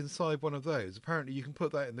the egg inside one of those, apparently you can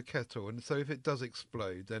put that in the kettle, and so if it does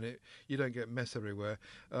explode, then you don't get mess everywhere.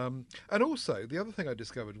 And also, the other thing I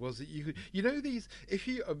discovered was that you these. If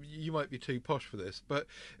you might be too posh for this, but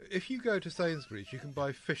if you go to Sainsbury's, you can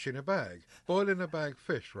buy fish in a bag, boil in a bag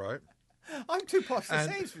fish, right? I'm too posh for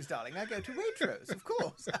Sainsbury's, darling. I go to Waitrose, of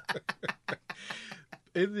course.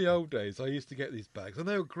 In the old days, I used to get these bags, and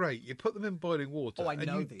they were great. You put them in boiling water, I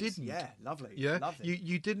know you these. Didn't. Yeah, lovely. Yeah, lovely.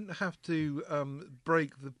 You didn't have to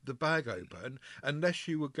break the bag open unless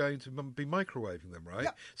you were going to be microwaving them, right?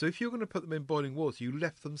 Yep. So if you're going to put them in boiling water, you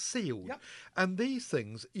left them sealed. Yep. And these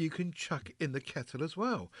things you can chuck in the kettle as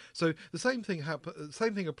well. So the same thing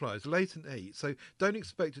applies. Latent heat. So don't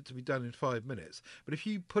expect it to be done in 5 minutes. But if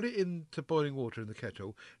you put it into boiling water in the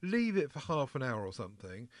kettle, leave it for half an hour or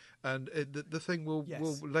something, and the thing will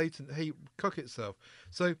latent heat cook itself.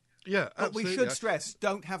 So yeah, but absolutely. we should stress: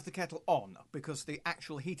 don't have the kettle on, because the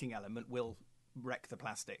actual heating element will wreck the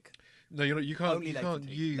plastic. No, you can't. Only you can't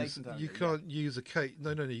use. You can't use a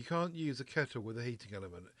No. You can't use a kettle with a heating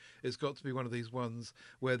element. It's got to be one of these ones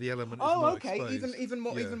where the element is not exposed.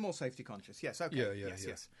 Even more safety conscious. Yes. Okay.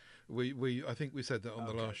 Yes. I think we said that on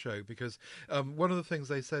the last show, because one of the things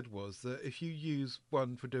they said was that if you use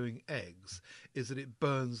one for doing eggs, is that it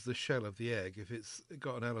burns the shell of the egg if it's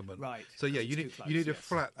got an element. Right. So yeah, you need a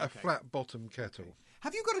flat bottom kettle. Okay.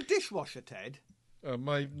 Have you got a dishwasher, Ted?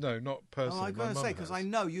 No, not personally. Oh, I'm going to say, because I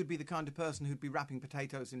know you'd be the kind of person who'd be wrapping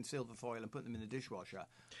potatoes in silver foil and putting them in the dishwasher.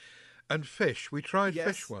 And fish. We tried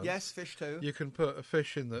fish once. Yes, fish too. You can put a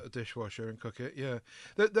fish in the dishwasher and cook it, yeah.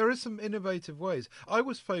 There is some innovative ways. I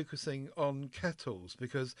was focusing on kettles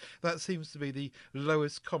because that seems to be the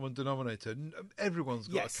lowest common denominator. Everyone's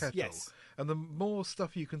got a kettle. Yes. And the more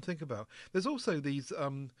stuff you can think about. There's also these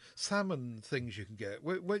salmon things you can get.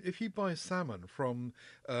 If you buy salmon from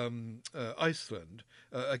Iceland,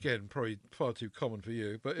 again, probably far too common for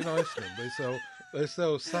you, but in Iceland they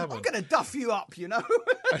sell salmon. I'm going to duff you up, you know.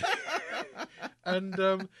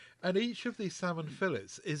 And each of these salmon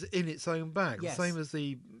fillets is in its own bag, same as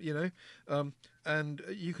the and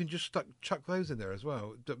you can just chuck those in there as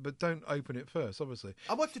well, but don't open it first, obviously.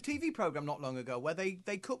 I watched a TV programme not long ago where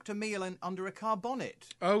they cooked a meal under a car bonnet.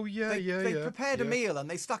 Oh, yeah, They prepared a meal and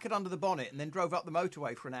they stuck it under the bonnet and then drove up the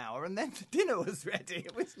motorway for an hour, and then dinner was ready.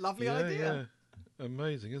 It was a lovely idea. Yeah.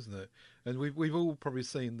 Amazing, isn't it? And we've all probably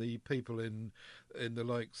seen the people in the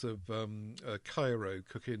likes of Cairo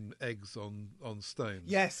cooking eggs on stones.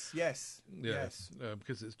 Yes.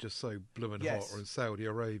 Because it's just so blooming Yes. hot, or in Saudi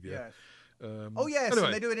Arabia. Yes. Anyway.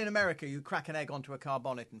 And they do it in America. You crack an egg onto a car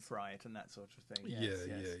bonnet and fry it and that sort of thing.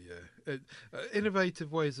 Yes.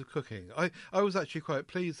 Innovative ways of cooking. I was actually quite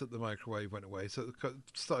pleased that the microwave went away, so I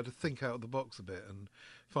started to think out of the box a bit and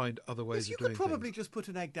find other ways of doing things. You could probably just put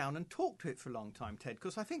an egg down and talk to it for a long time, Ted,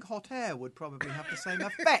 because I think hot air would probably have the same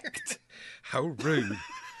effect. How rude.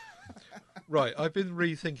 Right, I've been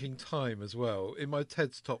rethinking time as well. In my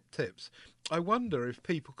Ted's Top Tips, I wonder if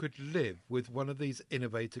people could live with one of these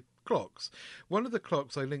innovative clocks. One of the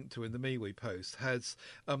clocks I linked to in the MeWe post has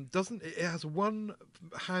it has one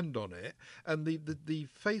hand on it, and the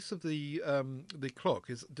face of the clock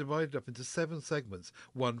is divided up into 7 segments,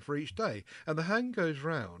 one for each day, and the hand goes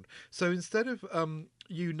round. So instead of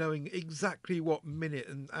you knowing exactly what minute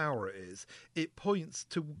and hour it is, it points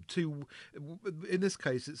to in this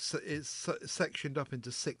case it's sectioned up into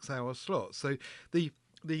 6-hour slots. So the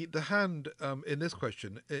hand in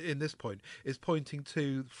this point is pointing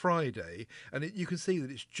to Friday, and you can see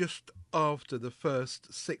that it's just after the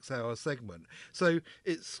first 6-hour segment. So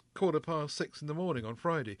it's 6:15 in the morning on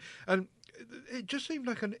Friday, and it just seemed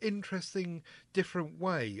like an interesting, different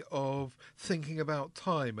way of thinking about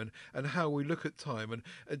time and how we look at time. And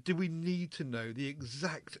do we need to know the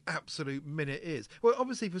exact absolute minute is? Well,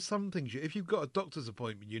 obviously for some things, if you've got a doctor's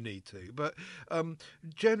appointment, you need to. But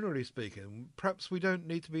generally speaking, perhaps we don't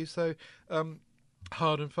need to be so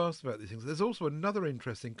hard and fast about these things. There's also another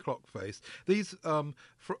interesting clock face. These are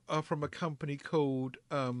from a company called...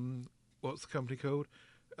 what's the company called?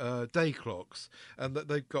 Day clocks, and that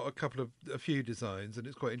they've got a few designs, and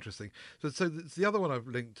it's quite interesting. So the other one I've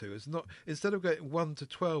linked to is not, instead of getting 1 to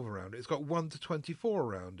 12 around it, it's got 1 to 24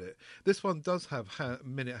 around it. This one does have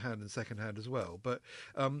minute hand and second hand as well, but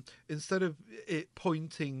instead of it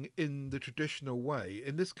pointing in the traditional way,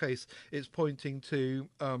 in this case it's pointing to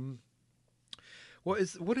what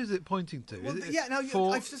is it pointing to?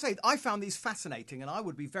 Well, I have to say, I found these fascinating, and I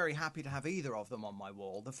would be very happy to have either of them on my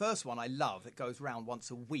wall. The first one I love; it goes round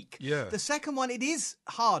once a week. Yeah. The second one, it is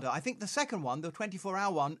harder. I think the second one, the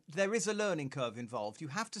 24-hour one, there is a learning curve involved. You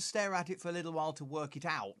have to stare at it for a little while to work it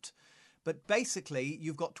out. But basically,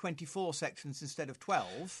 you've got 24 sections instead of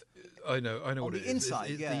 12. I know on what the it is.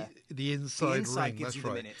 inside, The inside ring. Gives that's you right.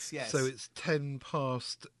 the minutes. Yes. So it's 10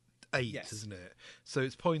 past 8, yes. Isn't it? So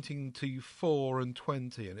it's pointing to 4 and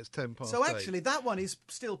 20, and it's 10 past 8. So actually, that one is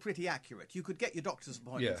still pretty accurate. You could get your doctor's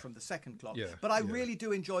appointment from the second clock. Yeah. But I really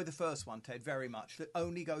do enjoy the first one, Ted, very much. That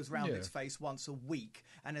only goes round its face once a week.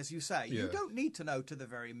 And as you say, you don't need to know to the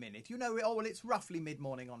very minute. You know, it's roughly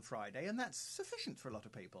mid-morning on Friday, and that's sufficient for a lot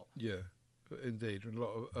of people. Yeah. Indeed,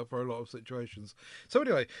 for a lot of situations. So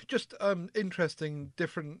anyway, just interesting,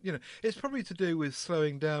 different. It's probably to do with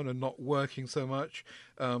slowing down and not working so much,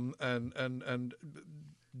 and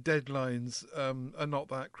deadlines are not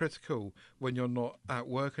that critical when you're not at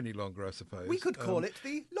work any longer, I suppose. We could call it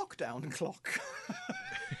the lockdown clock.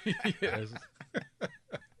 Yes.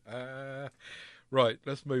 Right,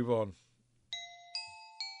 let's move on.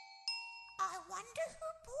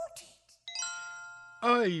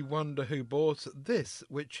 I wonder who bought this,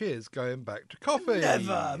 which is going back to coffee.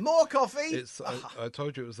 Never! More coffee! I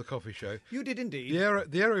told you it was the coffee show. You did indeed. The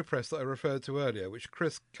AeroPress that I referred to earlier, which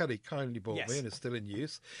Chris Kelly kindly bought me and is still in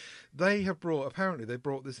use, they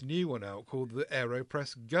brought this new one out called the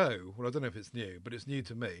AeroPress Go. Well, I don't know if it's new, but it's new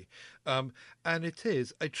to me. And it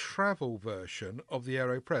is a travel version of the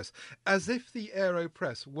AeroPress. As if the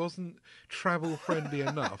AeroPress wasn't travel-friendly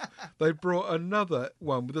enough, they brought another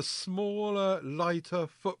one with a smaller, lighter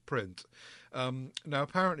footprint. Now,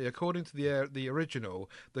 apparently, according to the original,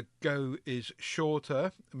 the Go is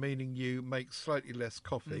shorter, meaning you make slightly less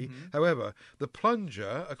coffee. Mm-hmm. However, the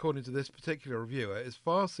plunger, according to this particular reviewer, is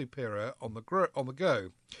far superior on the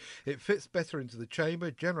Go. It fits better into the chamber,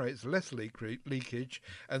 generates less leakage,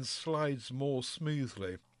 and slides more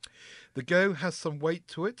smoothly. The Go has some weight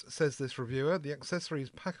to it, says this reviewer. The accessories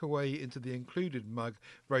pack away into the included mug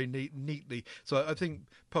very neatly. So I think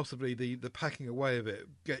possibly the packing away of it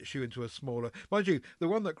gets you into a smaller... Mind you, the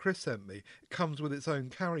one that Chris sent me comes with its own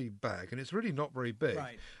carry bag, and it's really not very big.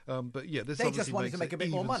 Right. But yeah, this they obviously just wanted to make a bit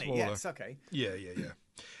more money. Smaller. Yes, okay. Yeah.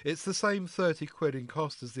 It's the same £30 in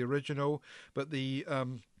cost as the original, but the...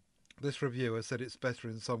 This reviewer said it's better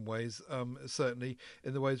in some ways, certainly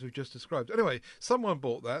in the ways we've just described. Anyway, someone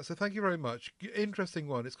bought that, so thank you very much. Interesting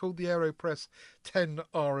one. It's called the AeroPress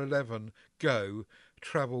 10R11 Go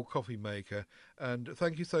travel coffee maker. And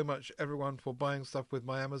thank you so much, everyone, for buying stuff with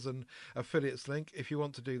my Amazon affiliates link. If you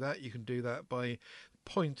want to do that, you can do that by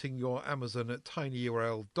pointing your Amazon at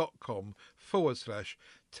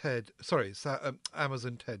tinyurl.com/Ted,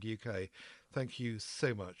 Amazon Ted UK. Thank you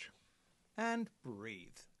so much. And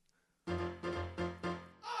breathe.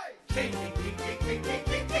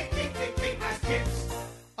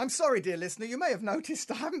 I'm sorry, dear listener, you may have noticed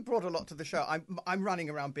I haven't brought a lot to the show. I'm running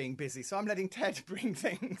around being busy, so I'm letting Ted bring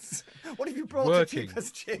things. What have you brought to Cheap as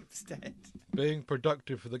Chips, Ted? Being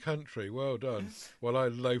productive for the country. Well done. While I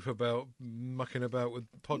loaf about, mucking about with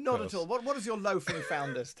podcasts. Not at all. What has your loafing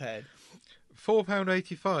found us, Ted?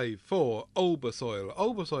 £4.85 for Olbus oil.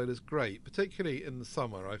 Olbus oil is great, particularly in the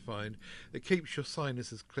summer, I find. It keeps your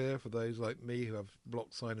sinuses clear for those like me who have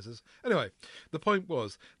blocked sinuses. Anyway, the point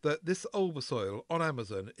was that this Olbus oil on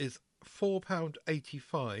Amazon is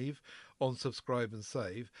 £4.85 on Subscribe and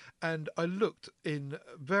Save, and I looked in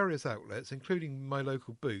various outlets, including my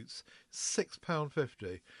local Boots,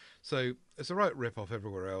 £6.50. So it's a right rip-off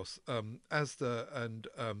everywhere else. Asda and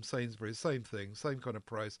Sainsbury's, same thing, same kind of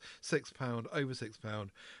price, £6, over £6,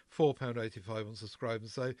 £4.85 on Subscribe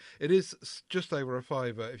and Save. It is just over a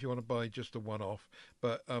fiver if you want to buy just a one-off,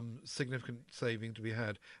 but significant saving to be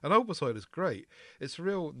had. And Olbus oil is great. It's a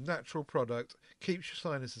real natural product, keeps your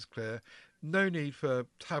sinuses clear. No need for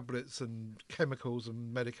tablets and chemicals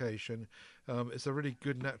and medication. It's a really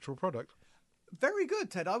good natural product. Very good,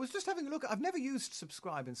 Ted. I was just having a look. I've never used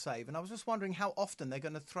Subscribe and Save, and I was just wondering how often they're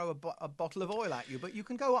going to throw a bottle of oil at you. But you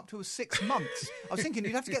can go up to 6 months. I was thinking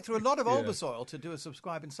you'd have to get through a lot of Olbus oil to do a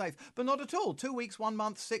Subscribe and Save, but not at all. 2 weeks, 1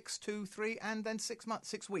 month, 6, 2, 3, and then 6 months,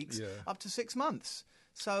 6 weeks, up to 6 months.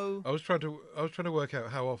 So I was trying to work out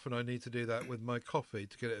how often I need to do that with my coffee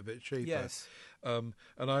to get it a bit cheaper. Yes. And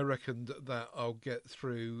I reckoned that I'll get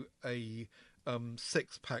through a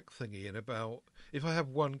 6-pack thingy in about, if I have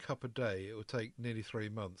 1 cup a day, it will take nearly 3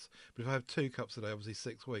 months. But if I have 2 cups a day, obviously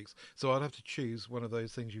 6 weeks. So I'd have to choose one of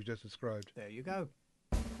those things you just described. There you go.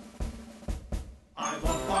 I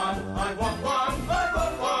want one, I want one, I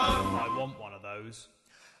want one. I want one of those.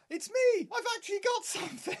 It's me! I've actually got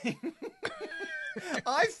something!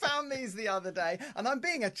 I found these the other day, and I'm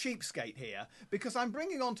being a cheapskate here, because I'm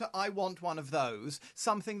bringing on to I Want One of Those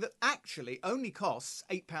something that actually only costs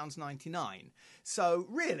 £8.99. So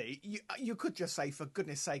really, you could just say, for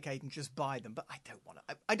goodness sake, Aidan, just buy them, but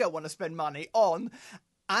I don't want to spend money on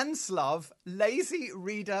Anslove Lazy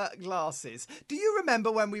Reader Glasses. Do you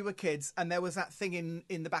remember when we were kids and there was that thing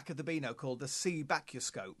in the back of the Beano called the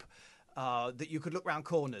C-Bacuscope? That you could look round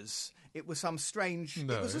corners. It was some strange...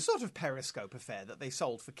 No. It was a sort of periscope affair that they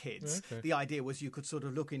sold for kids. Okay. The idea was you could sort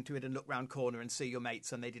of look into it and look round corner and see your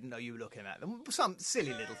mates and they didn't know you were looking at them. Some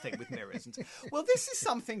silly little thing with mirrors. Well, this is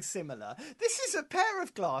something similar. This is a pair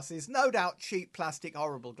of glasses, no doubt cheap, plastic,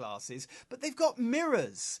 horrible glasses, but they've got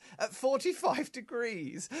mirrors at 45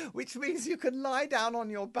 degrees, which means you can lie down on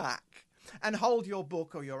your back and hold your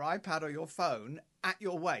book or your iPad or your phone at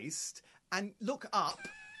your waist and look up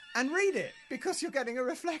and read it, because you're getting a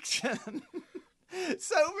reflection.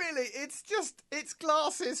 So really, it's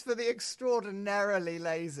glasses for the extraordinarily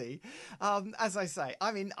lazy. As I say,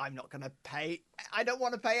 I mean, I'm not going to pay... I don't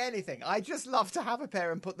want to pay anything. I just love to have a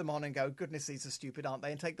pair and put them on and go, goodness, these are stupid, aren't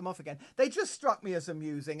they? And take them off again. They just struck me as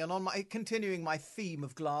amusing. And on continuing my theme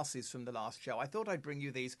of glasses from the last show, I thought I'd bring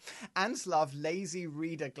you these Anslove Lazy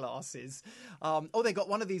Reader Glasses. They got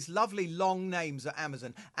one of these lovely long names at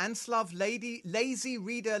Amazon. Anslove Lazy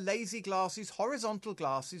Reader Lazy Glasses, horizontal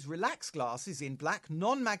glasses, relaxed glasses in black,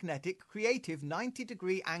 non-magnetic, creative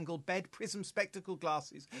 90-degree angle bed prism spectacle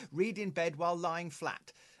glasses. Read in bed while lying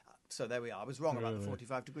flat. So there we are. I was wrong about the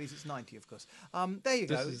 45 degrees. It's 90, of course. There you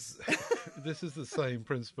go. This is the same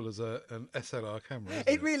principle as an SLR camera, isn't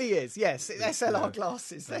it really is, yes. SLR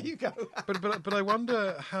glasses. There you go. But I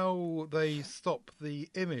wonder how they stop the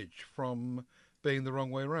image from being the wrong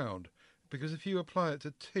way around. Because if you apply it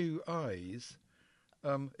to 2 eyes...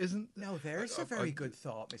 No, there's a very good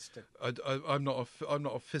thought, Mister. I'm not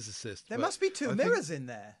a physicist. There must be 2 mirrors in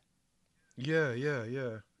there.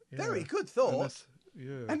 Yeah. Very good thought.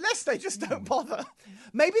 Unless they just don't bother.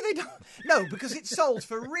 Maybe they don't. No, because it's sold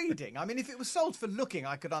for reading. I mean, if it was sold for looking,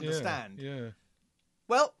 I could understand. Yeah.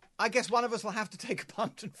 Well, I guess one of us will have to take a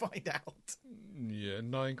punt and find out. Yeah,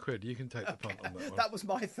 £9. You can take the punt on that one. That was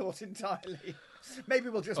my thought entirely. Maybe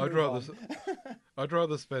we'll just move on. I'd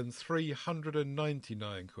rather spend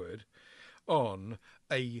 £399 on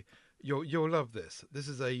a... You'll love this. This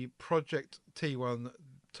is a Project T1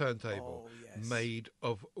 turntable made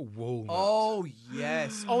of walnut. Oh,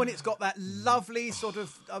 yes. Oh, and it's got that lovely sort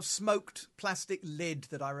of smoked plastic lid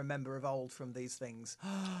that I remember of old from these things.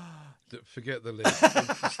 Forget the lid.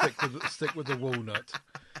 stick with the walnut.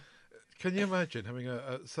 Can you imagine having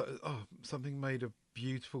something made of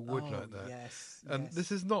beautiful wood like that? Yes. And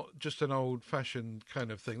this is not just an old-fashioned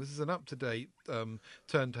kind of thing. This is an up-to-date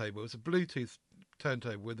turntable. It's a Bluetooth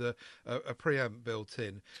turntable with a preamp built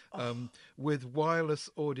in, with wireless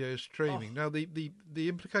audio streaming. Now, the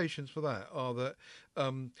implications for that are that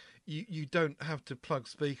you don't have to plug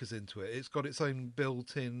speakers into it. It's got its own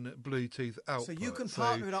built-in Bluetooth output. So you can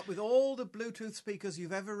partner it up with all the Bluetooth speakers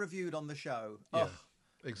you've ever reviewed on the show. Yeah.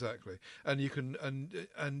 Exactly, and you can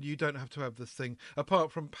and you don't have to have this thing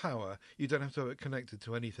apart from power. You don't have to have it connected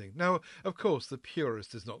to anything. Now, of course, the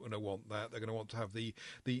purist is not going to want that. They're going to want to have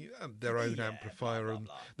their own amplifier and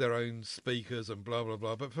their own speakers and blah blah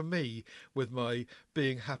blah. But for me, with my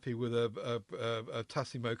being happy with a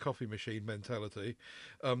Tassimo coffee machine mentality,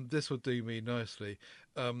 this would do me nicely.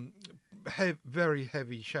 Very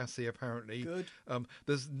heavy chassis apparently. Good.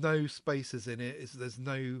 There's no spaces in it. There's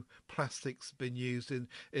no plastics been used in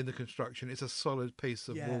the construction. It's a solid piece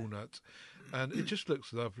of walnut, and it just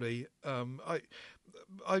looks lovely.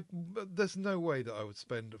 There's no way that I would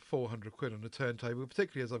spend 400 quid on a turntable,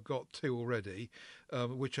 particularly as I've got two already,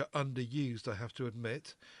 which are underused, I have to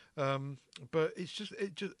admit. But it just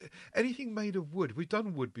anything made of wood. We've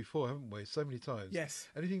done wood before, haven't we? So many times. Yes.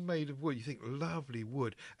 Anything made of wood, you think lovely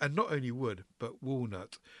wood, and not only wood but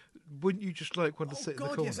walnut. Wouldn't you just like one to sit in the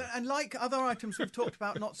corner? Yes, and like other items we've talked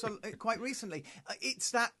about not so quite recently,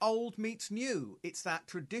 it's that old meets new. It's that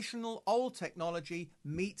traditional old technology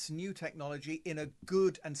meets new technology in a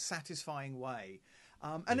good and satisfying way.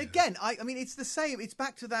 Again, I mean, it's the same. It's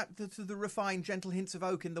back to that, to the refined, gentle hints of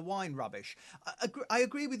oak in the wine rubbish. I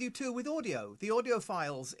agree with you too with audio. The audio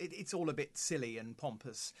files, it's all a bit silly and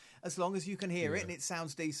pompous. As long as you can hear it and it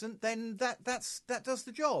sounds decent, then that does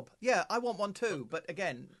the job. Yeah, I want one too. But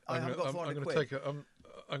again, I haven't got 400 quid. I'm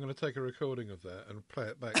going to take a recording of that and play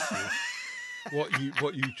it back to you.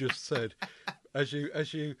 what you just said. As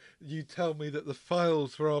you tell me that the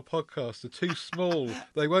files for our podcast are too small,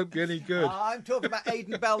 they won't be any good. I'm talking about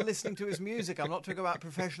Aidan Bell listening to his music. I'm not talking about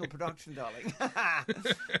professional production, darling.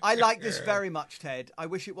 I like this very much, Ted. I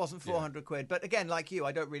wish it wasn't 400 quid. But again, like you,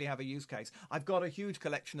 I don't really have a use case. I've got a huge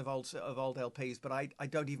collection of old LPs, but I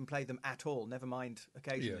don't even play them at all, never mind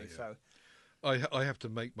occasionally. So. I have to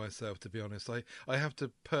make myself, to be honest. I have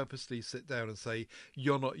to purposely sit down and say,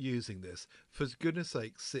 you're not using this. For goodness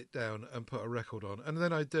sake, sit down and put a record on. And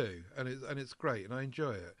then I do. And it's great and I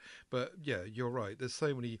enjoy it. But yeah, you're right. There's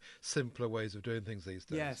so many simpler ways of doing things these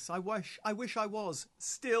days. Yes, I wish I was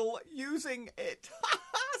still using it.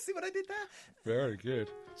 See what I did there? Very good.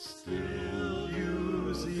 Still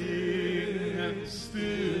using and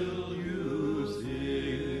still using.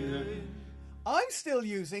 I'm still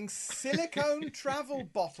using silicone travel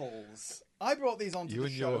bottles. I brought these onto the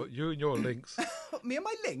show. You and your links. Me and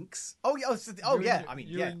my links? Oh yeah. I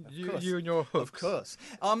mean, of course. You and your hooks. Of course.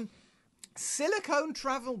 Silicone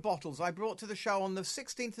travel bottles I brought to the show on the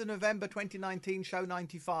 16th of November 2019, show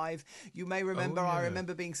 95. You may remember, I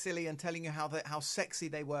remember being silly and telling you how sexy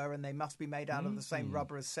they were, and they must be made out of the same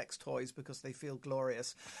rubber as sex toys because they feel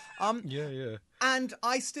glorious. Yeah. And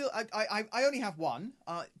I only have one.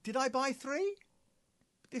 Did I buy three?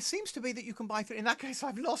 There seems to be that you can buy three. In that case,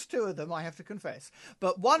 I've lost two of them, I have to confess.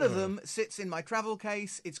 But one of them sits in my travel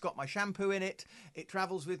case. It's got my shampoo in it. It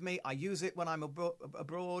travels with me. I use it when I'm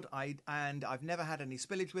abroad. And I've never had any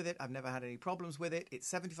spillage with it. I've never had any problems with it. It's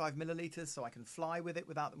 75 millilitres, so I can fly with it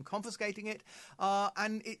without them confiscating it.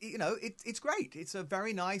 And it's great. It's a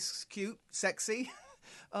very nice, cute, sexy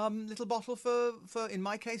little bottle for, in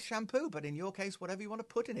my case, shampoo. But in your case, whatever you want to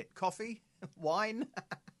put in it. Coffee, wine.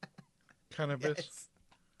 Cannabis. Yes.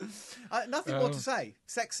 Nothing more to say.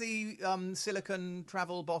 Sexy silicone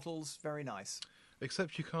travel bottles, very nice.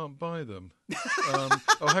 Except you can't buy them.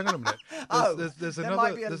 Hang on a minute. There's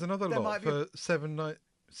another lot for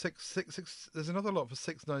There's another lot for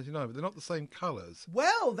 $6.99, but they're not the same colours.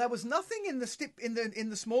 Well, there was nothing in the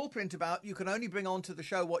small print about you can only bring onto the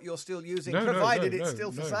show what you're still using, provided it's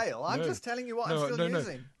still for sale. I'm just telling you what I'm still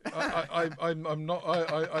using. I'm not.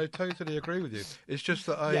 I totally agree with you. It's just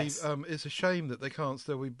that it's a shame that they can't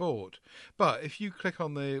still be bought. But if you click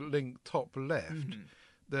on the link top left,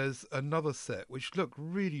 there's another set which look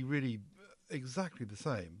really, really exactly the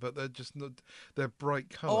same, but they're just not. They're bright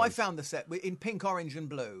colours. Oh, I found the set in pink, orange, and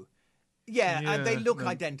blue. Yeah, and they look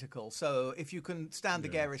identical. So if you can stand the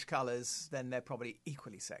garish colours, then they're probably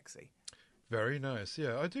equally sexy. Very nice.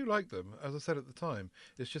 Yeah, I do like them. As I said at the time,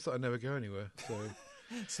 it's just that I never go anywhere. So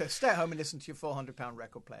So stay at home and listen to your £400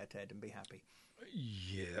 record player, Ted, and be happy.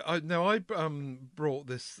 Yeah, I brought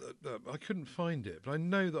this. I couldn't find it, but I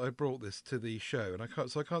know that I brought this to the show, and I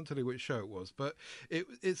can't tell you which show it was. But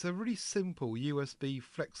it's a really simple USB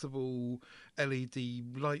flexible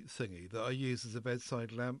LED light thingy that I use as a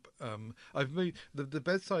bedside lamp. I've moved the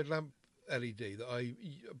bedside lamp LED that I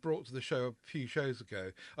brought to the show a few shows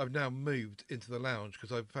ago. I've now moved into the lounge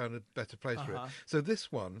because I've found a better place for it. So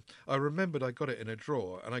this one, I remembered I got it in a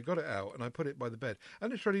drawer, and I got it out and I put it by the bed,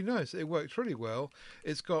 and it's really nice. It works really well.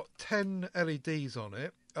 It's got 10 LEDs on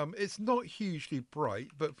it. It's not hugely bright,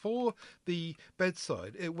 but for the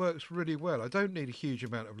bedside, it works really well. I don't need a huge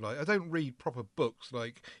amount of light. I don't read proper books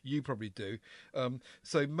like you probably do.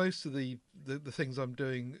 So most of the things I'm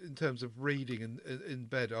doing in terms of reading in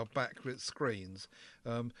bed are backlit screens.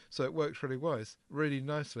 So it works really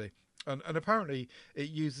nicely. And apparently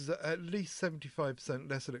it uses at least 75%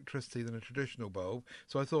 less electricity than a traditional bulb.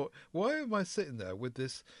 So I thought, why am I sitting there with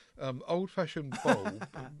this old-fashioned bulb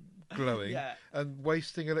glowing and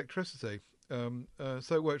wasting electricity?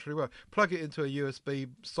 So it works really well. Plug it into a USB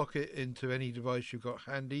socket into any device you've got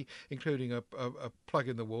handy, including a plug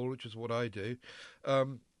in the wall, which is what I do.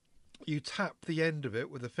 You tap the end of it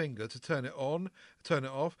with a finger to turn it on, turn it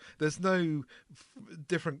off. There's no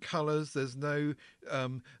different colours. There's no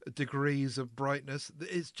degrees of brightness.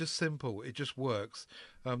 It's just simple. It just works.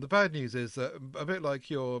 The bad news is that a bit like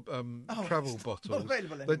your travel bottles,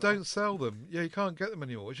 they don't sell them. Yeah, you can't get them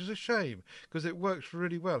anymore, which is a shame because it works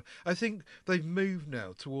really well. I think they've moved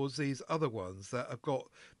now towards these other ones that have got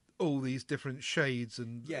all these different shades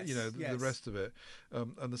and the rest of it,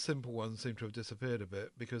 and the simple ones seem to have disappeared a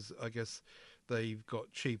bit because I guess they've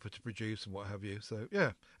got cheaper to produce and what have you. So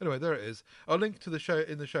yeah, anyway, there it is. I'll link to the show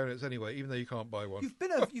in the show notes anyway, even though you can't buy one.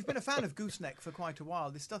 You've been a fan of Gooseneck for quite a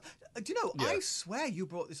while. This stuff, do you know? Yeah. I swear you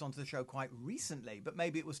brought this onto the show quite recently, but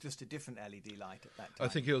maybe it was just a different LED light at that time. I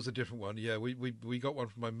think it was a different one. Yeah, we got one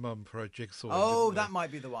from my mum for a jigsaw. Oh, that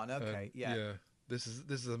might be the one. Okay, yeah. This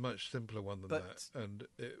is a much simpler one than that, and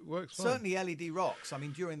it works fine. Certainly LED rocks. I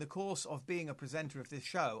mean, during the course of being a presenter of this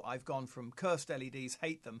show, I've gone from cursed LEDs,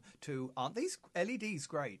 hate them, to aren't these LEDs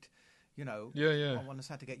great? You know, one has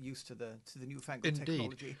had to get used to the newfangled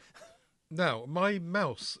technology. Now, my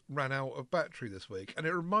mouse ran out of battery this week, and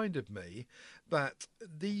it reminded me that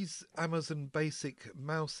these Amazon Basic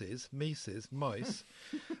mice,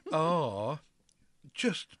 are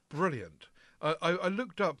just brilliant. I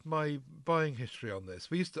looked up my buying history on this.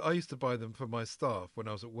 I used to buy them for my staff when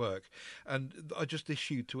I was at work, and I just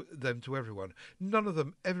issued them to everyone. None of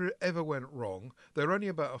them ever went wrong. They're only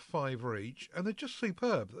about £5 each, and they're just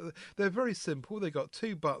superb. They're very simple. They got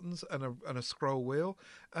 2 buttons and a scroll wheel,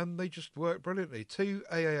 and they just work brilliantly. 2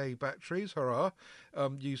 AAA batteries, hurrah!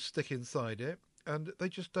 You stick inside it, and they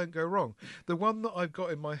just don't go wrong. The one that I've got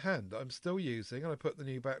in my hand that I'm still using, and I put the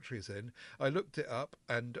new batteries in, I looked it up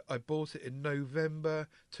and I bought it in November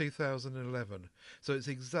 2011. So it's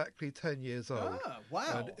exactly 10 years old. Oh, wow.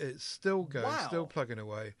 And it's still going, still plugging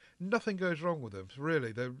away. Nothing goes wrong with them,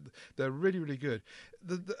 really. They're really, really good.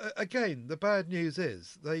 Again, the bad news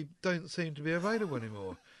is they don't seem to be available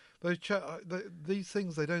anymore. These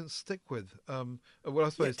things they don't stick with. Well, I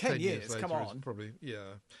suppose 10 years later come on. Is probably,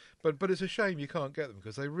 yeah. But it's a shame you can't get them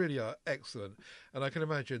because they really are excellent. And I can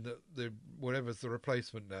imagine that whatever's the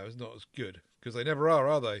replacement now is not as good because they never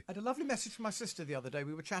are they? I had a lovely message from my sister the other day.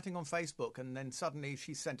 We were chatting on Facebook and then suddenly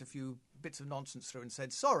she sent a few bits of nonsense through and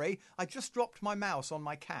said, "Sorry, I just dropped my mouse on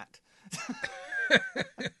my cat."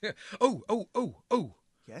 Oh.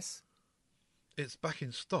 Yes? It's back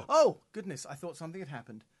in stock. Oh, goodness. I thought something had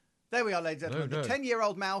happened. There we are, ladies and gentlemen. No. The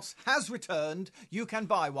 10-year-old mouse has returned. You can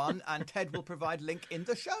buy one, and Ted will provide link in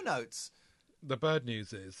the show notes. The bad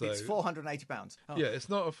news is, though... It's £480. Oh. Yeah, it's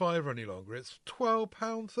not a £5 any longer. It's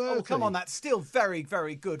 £12.30. Oh, come on. That's still very,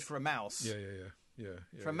 very good for a mouse. Yeah.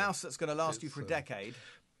 For a mouse that's going to last you for a decade.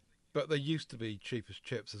 But they used to be cheap as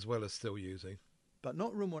chips as well as still using. But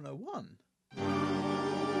not Room 101.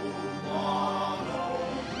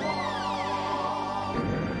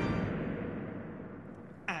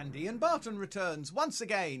 Ian Barton returns once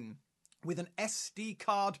again with an SD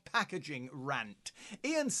card packaging rant.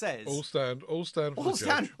 Ian says... All stand for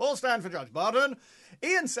Judge. All stand for Judge Barton.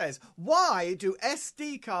 Ian says, why do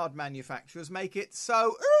SD card manufacturers make it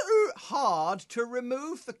so hard to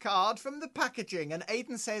remove the card from the packaging? And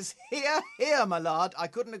Aidan says, here, my lad. I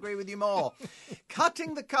couldn't agree with you more.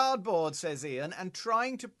 Cutting the cardboard, says Ian, and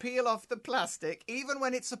trying to peel off the plastic, even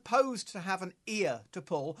when it's supposed to have an ear to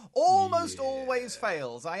pull, almost always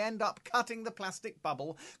fails. I end up cutting the plastic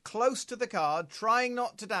bubble close to the card, trying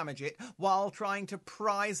not to damage it, while trying to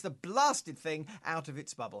prise the blasted thing out of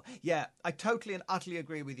its bubble. Yeah, I totally and utterly utterly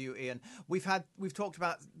agree with you, Ian. We've talked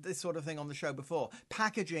about this sort of thing on the show before.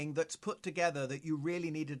 Packaging that's put together that you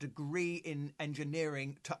really need a degree in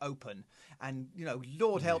engineering to open. And,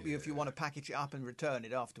 Lord help you if you want to package it up and return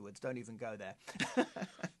it afterwards. Don't even go there.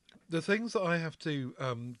 The things that I have to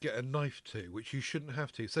get a knife to, which you shouldn't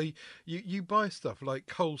have to. So you buy stuff like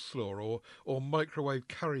coleslaw or microwave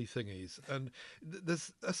curry thingies, and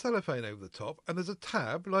there's a cellophane over the top, and there's a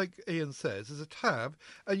tab, like Ian says, there's a tab,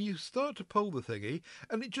 and you start to pull the thingy,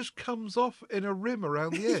 and it just comes off in a rim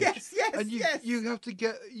around the edge. yes, and you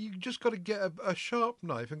just got to get a sharp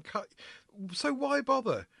knife and cut. So why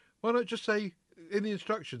bother? Why not just say in the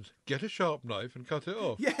instructions, get a sharp knife and cut it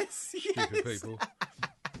off? Yes, Stupid people.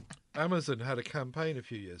 Amazon had a campaign a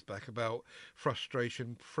few years back about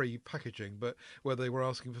frustration-free packaging, but where they were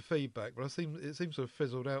asking for feedback. But it seems to have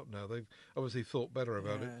fizzled out now. They've obviously thought better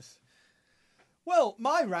about it. Well,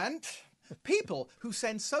 my rant. People who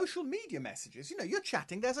send social media messages. You're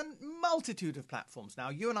chatting. There's a multitude of platforms now.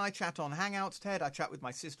 You and I chat on Hangouts, Ted. I chat with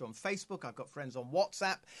my sister on Facebook. I've got friends on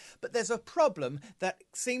WhatsApp. But there's a problem that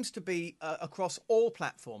seems to be across all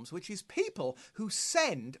platforms, which is people who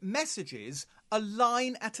send messages a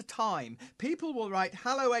line at a time. People will write,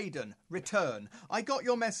 "Hello, Aidan," return. "I got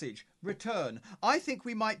your message," return. "I think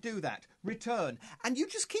we might do that," return. And you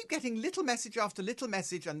just keep getting little message after little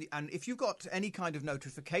message. And if you've got any kind of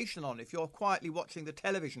notification on, if you're quietly watching the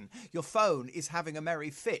television, your phone is having a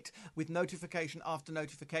merry fit with notification after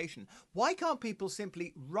notification. Why can't people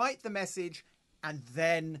simply write the message and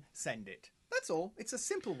then send it? That's all. It's a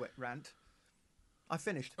simple rant. I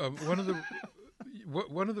finished. One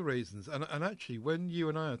of the reasons, and actually when you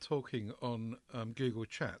and I are talking on Google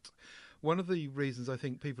Chat, one of the reasons I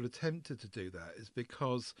think people are tempted to do that is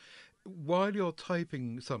because while you're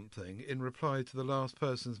typing something in reply to the last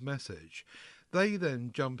person's message, they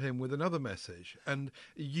then jump in with another message and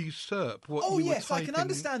usurp what you were typing. I can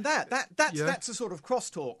understand that. That's a sort of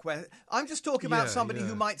crosstalk where I'm just talking about somebody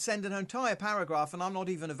who might send an entire paragraph and I'm not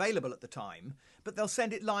even available at the time, but they'll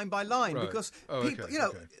send it line by line because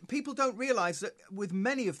people don't realise that with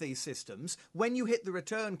many of these systems, when you hit the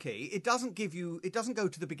return key, it doesn't go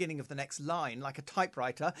to the beginning of the next line like a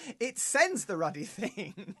typewriter. It sends the ruddy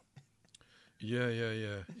thing.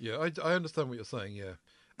 Yeah. I understand what you're saying. Yeah.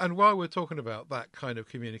 And while we're talking about that kind of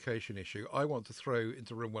communication issue, I want to throw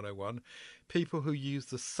into Room 101 people who use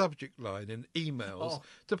the subject line in emails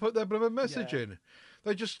to put their blooming message in.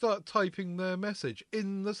 They just start typing their message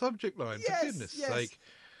in the subject line, for goodness sake.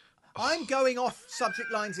 I'm going off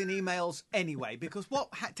subject lines in emails anyway, because what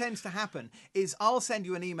tends to happen is I'll send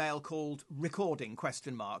you an email called recording ?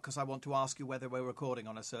 Because I want to ask you whether we're recording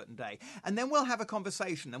on a certain day. And then we'll have a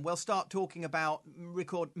conversation and we'll start talking about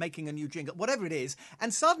making a new jingle, whatever it is.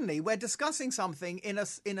 And suddenly we're discussing something in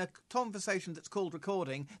a conversation that's called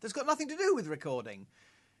recording that's got nothing to do with recording.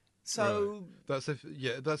 So that's if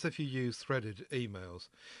you use threaded emails.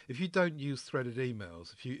 If you don't use threaded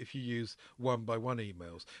emails, if you use one-by-one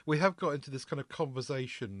emails, we have got into this kind of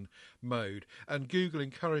conversation mode, and Google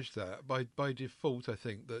encouraged that by default. I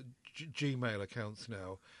think that Gmail accounts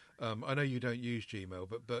now. I know you don't use Gmail,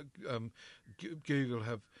 but Google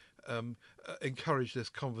have encouraged this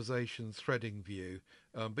conversation threading view.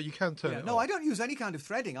 But you can turn it off. No, I don't use any kind of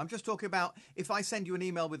threading. I'm just talking about if I send you an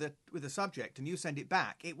email with a subject and you send it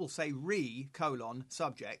back, it will say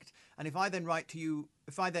subject. And if I then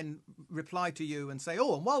reply to you and say,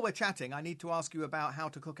 and while we're chatting, I need to ask you about how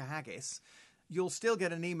to cook a haggis, you'll still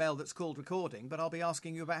get an email that's called recording, but I'll be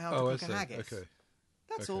asking you about how to cook a haggis. Okay.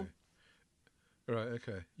 That's all. Right,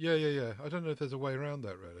 okay. Yeah. I don't know if there's a way around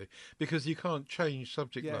that, really, because you can't change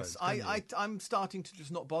subject lines. Yes, I'm starting to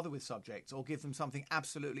just not bother with subjects or give them something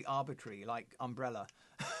absolutely arbitrary, like umbrella,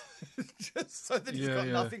 just so that it's got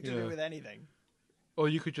nothing to do with anything. Or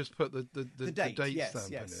you could just put the date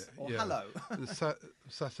stamp in it. Or hello.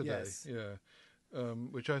 Saturday,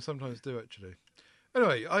 which I sometimes do, actually.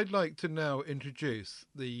 Anyway, I'd like to now introduce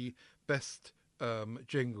the best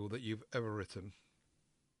jingle that you've ever written.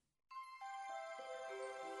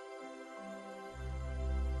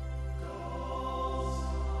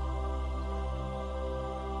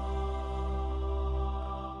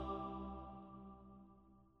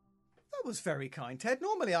 Was very kind, Ted.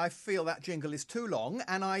 Normally I feel that jingle is too long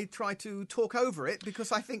and I try to talk over it because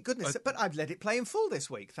I think, but I've let it play in full this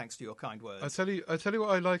week thanks to your kind words. I tell you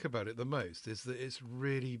what I like about it the most is that it's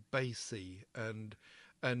really bassy and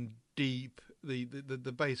deep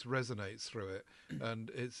the bass resonates through it,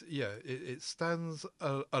 and it stands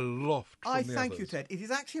aloft. I thank you, Ted. It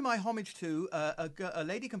is actually my homage to a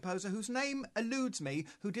lady composer whose name eludes me,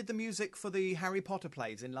 who did the music for the Harry Potter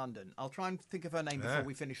plays in London. I'll try and think of her name before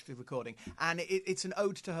we finish the recording, and it's an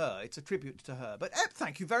ode to her. It's a tribute to her. But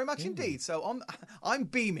thank you very much indeed. So I'm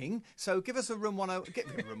beaming. So give us a room 10.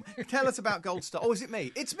 Tell us about Gold Star. Oh, is it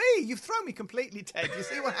me? It's me. You've thrown me completely, Ted. You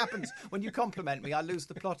see what happens when you compliment me? I lose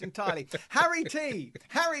the plot entirely. Harry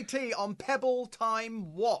T on Pebble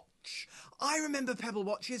Time Watch. I remember Pebble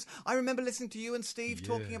Watches. I remember listening to you and Steve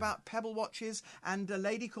talking about Pebble Watches, and a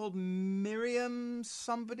lady called Miriam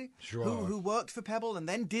somebody who worked for Pebble and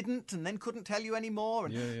then didn't and then couldn't tell you anymore.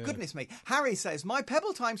 And goodness me. Harry says, my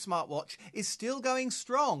Pebble Time smartwatch is still going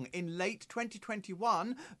strong in late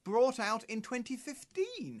 2021, brought out in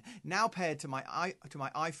 2015. Now paired to my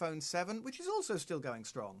iPhone 7, which is also still going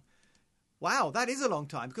strong. Wow, that is a long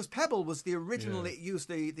time, because Pebble was the original. It used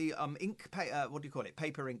the ink. What do you call it?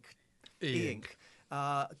 Paper ink, e-ink.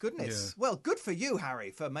 Goodness. Yeah. Well, good for you, Harry,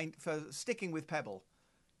 for sticking with Pebble.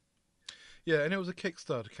 Yeah, and it was a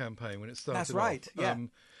Kickstarter campaign when it started. That's right. Off. Yeah.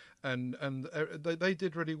 And they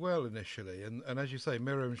did really well initially, and as you say,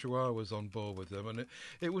 Miriam Jouar was on board with them, and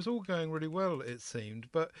it was all going really well, it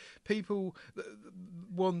seemed. But people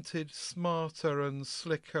wanted smarter and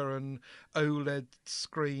slicker and OLED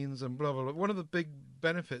screens and blah blah blah. One of the big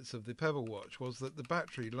benefits of the Pebble Watch was that the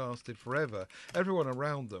battery lasted forever. Everyone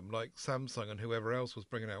around them, like Samsung and whoever else was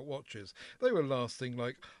bringing out watches, they were lasting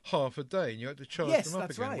like half a day, and you had to charge them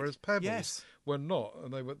up again. Right. Whereas Pebbles were not,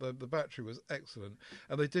 and the battery was excellent,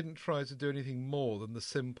 and they didn't try to do anything more than the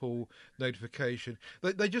simple notification.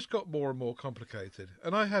 They just got more and more complicated.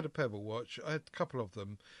 And I had a Pebble Watch. I had a couple of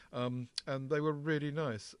them, and they were really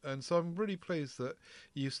nice. And so I'm really pleased that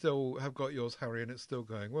you still have got yours, Harry, and it's still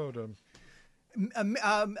going. Well done.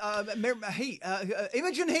 Imogen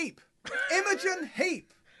Heap. Imogen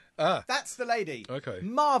Heap. That's the lady. Okay.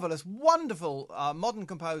 Marvellous, wonderful modern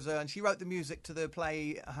composer, and she wrote the music to the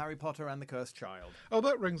play Harry Potter and the Cursed Child. Oh,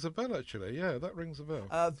 that rings a bell, actually. Yeah, that rings a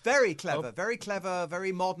bell. Very clever,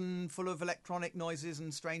 very modern, full of electronic noises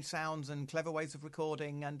and strange sounds and clever ways of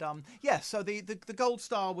recording. And, so the Gold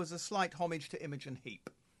Star was a slight homage to Imogen Heap.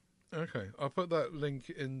 Okay, I'll put that link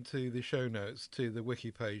into the show notes to the wiki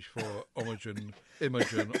page for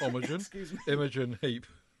Imogen Heap.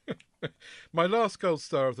 My last Gold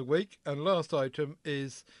Star of the week and last item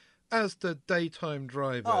is Asda Daytime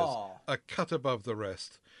Drivers, a cut above the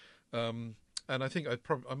rest. And I think I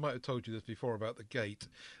might have told you this before about the gate.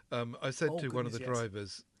 I said to one of the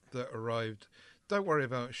drivers that arrived, don't worry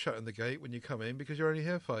about shutting the gate when you come in because you're only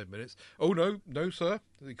here 5 minutes. Oh, no, sir.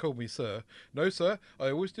 He called me sir. No, sir,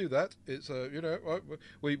 I always do that. It's,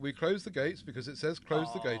 we close the gates because it says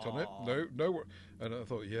close the gate on it. No. And I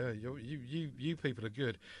thought, yeah, you people are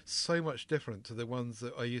good. So much different to the ones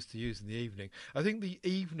that I used to use in the evening. I think the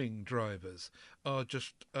evening drivers are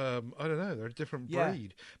just, I don't know, they're a different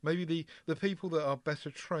breed. Maybe the people that are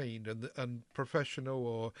better trained and professional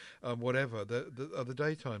or whatever, are the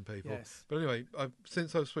daytime people. Yes. But anyway,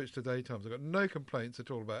 since I've switched to daytimes, I've got no complaints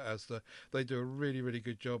at all about Asda. They do a really, really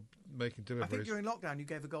good job making deliveries. I think during lockdown you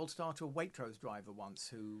gave a Gold Star to a Waitrose driver once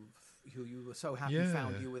who you were so happy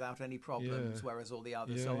found you without any problems, whereas all the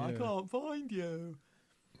others, I can't find you.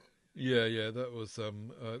 Yeah, that was.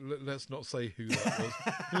 Let's not say who that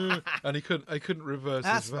was. And he couldn't reverse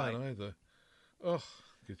his van either. Oh,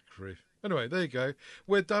 good grief. Anyway, there you go.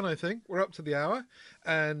 We're done, I think. We're up to the hour,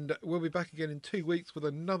 and we'll be back again in 2 weeks with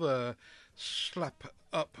another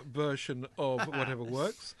slap-up version of Whatever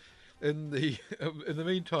Works. In the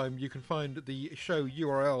meantime, you can find the show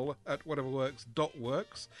URL at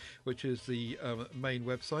whateverworks.works, which is the main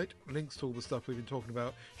website. Links to all the stuff we've been talking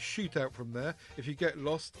about shoot out from there. If you get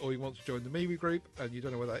lost or you want to join the MeWe group and you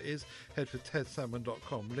don't know where that is, head for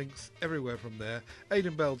tedsalmon.com. Links everywhere from there.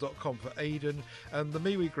 aidenbell.com for Aidan. And the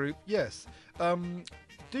MeWe group, yes.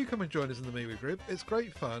 Do come and join us in the MeWe group. It's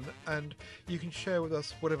great fun, and you can share with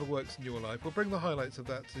us whatever works in your life. We'll bring the highlights of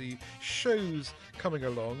that to the shows coming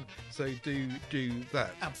along, so do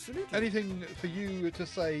that. Absolutely. Anything for you to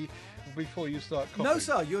say before you start coughing? No,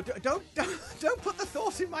 sir. Don't put the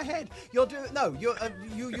thought in my head. You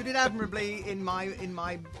did admirably in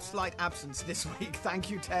my slight absence this week. Thank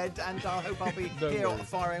you, Ted, and I hope I'll be here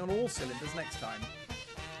firing on all cylinders next time.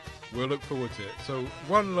 We'll look forward to it. So,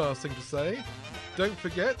 one last thing to say. Don't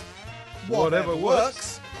forget, whatever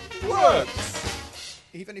works.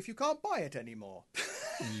 Even if you can't buy it anymore.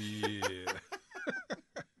 Yeah.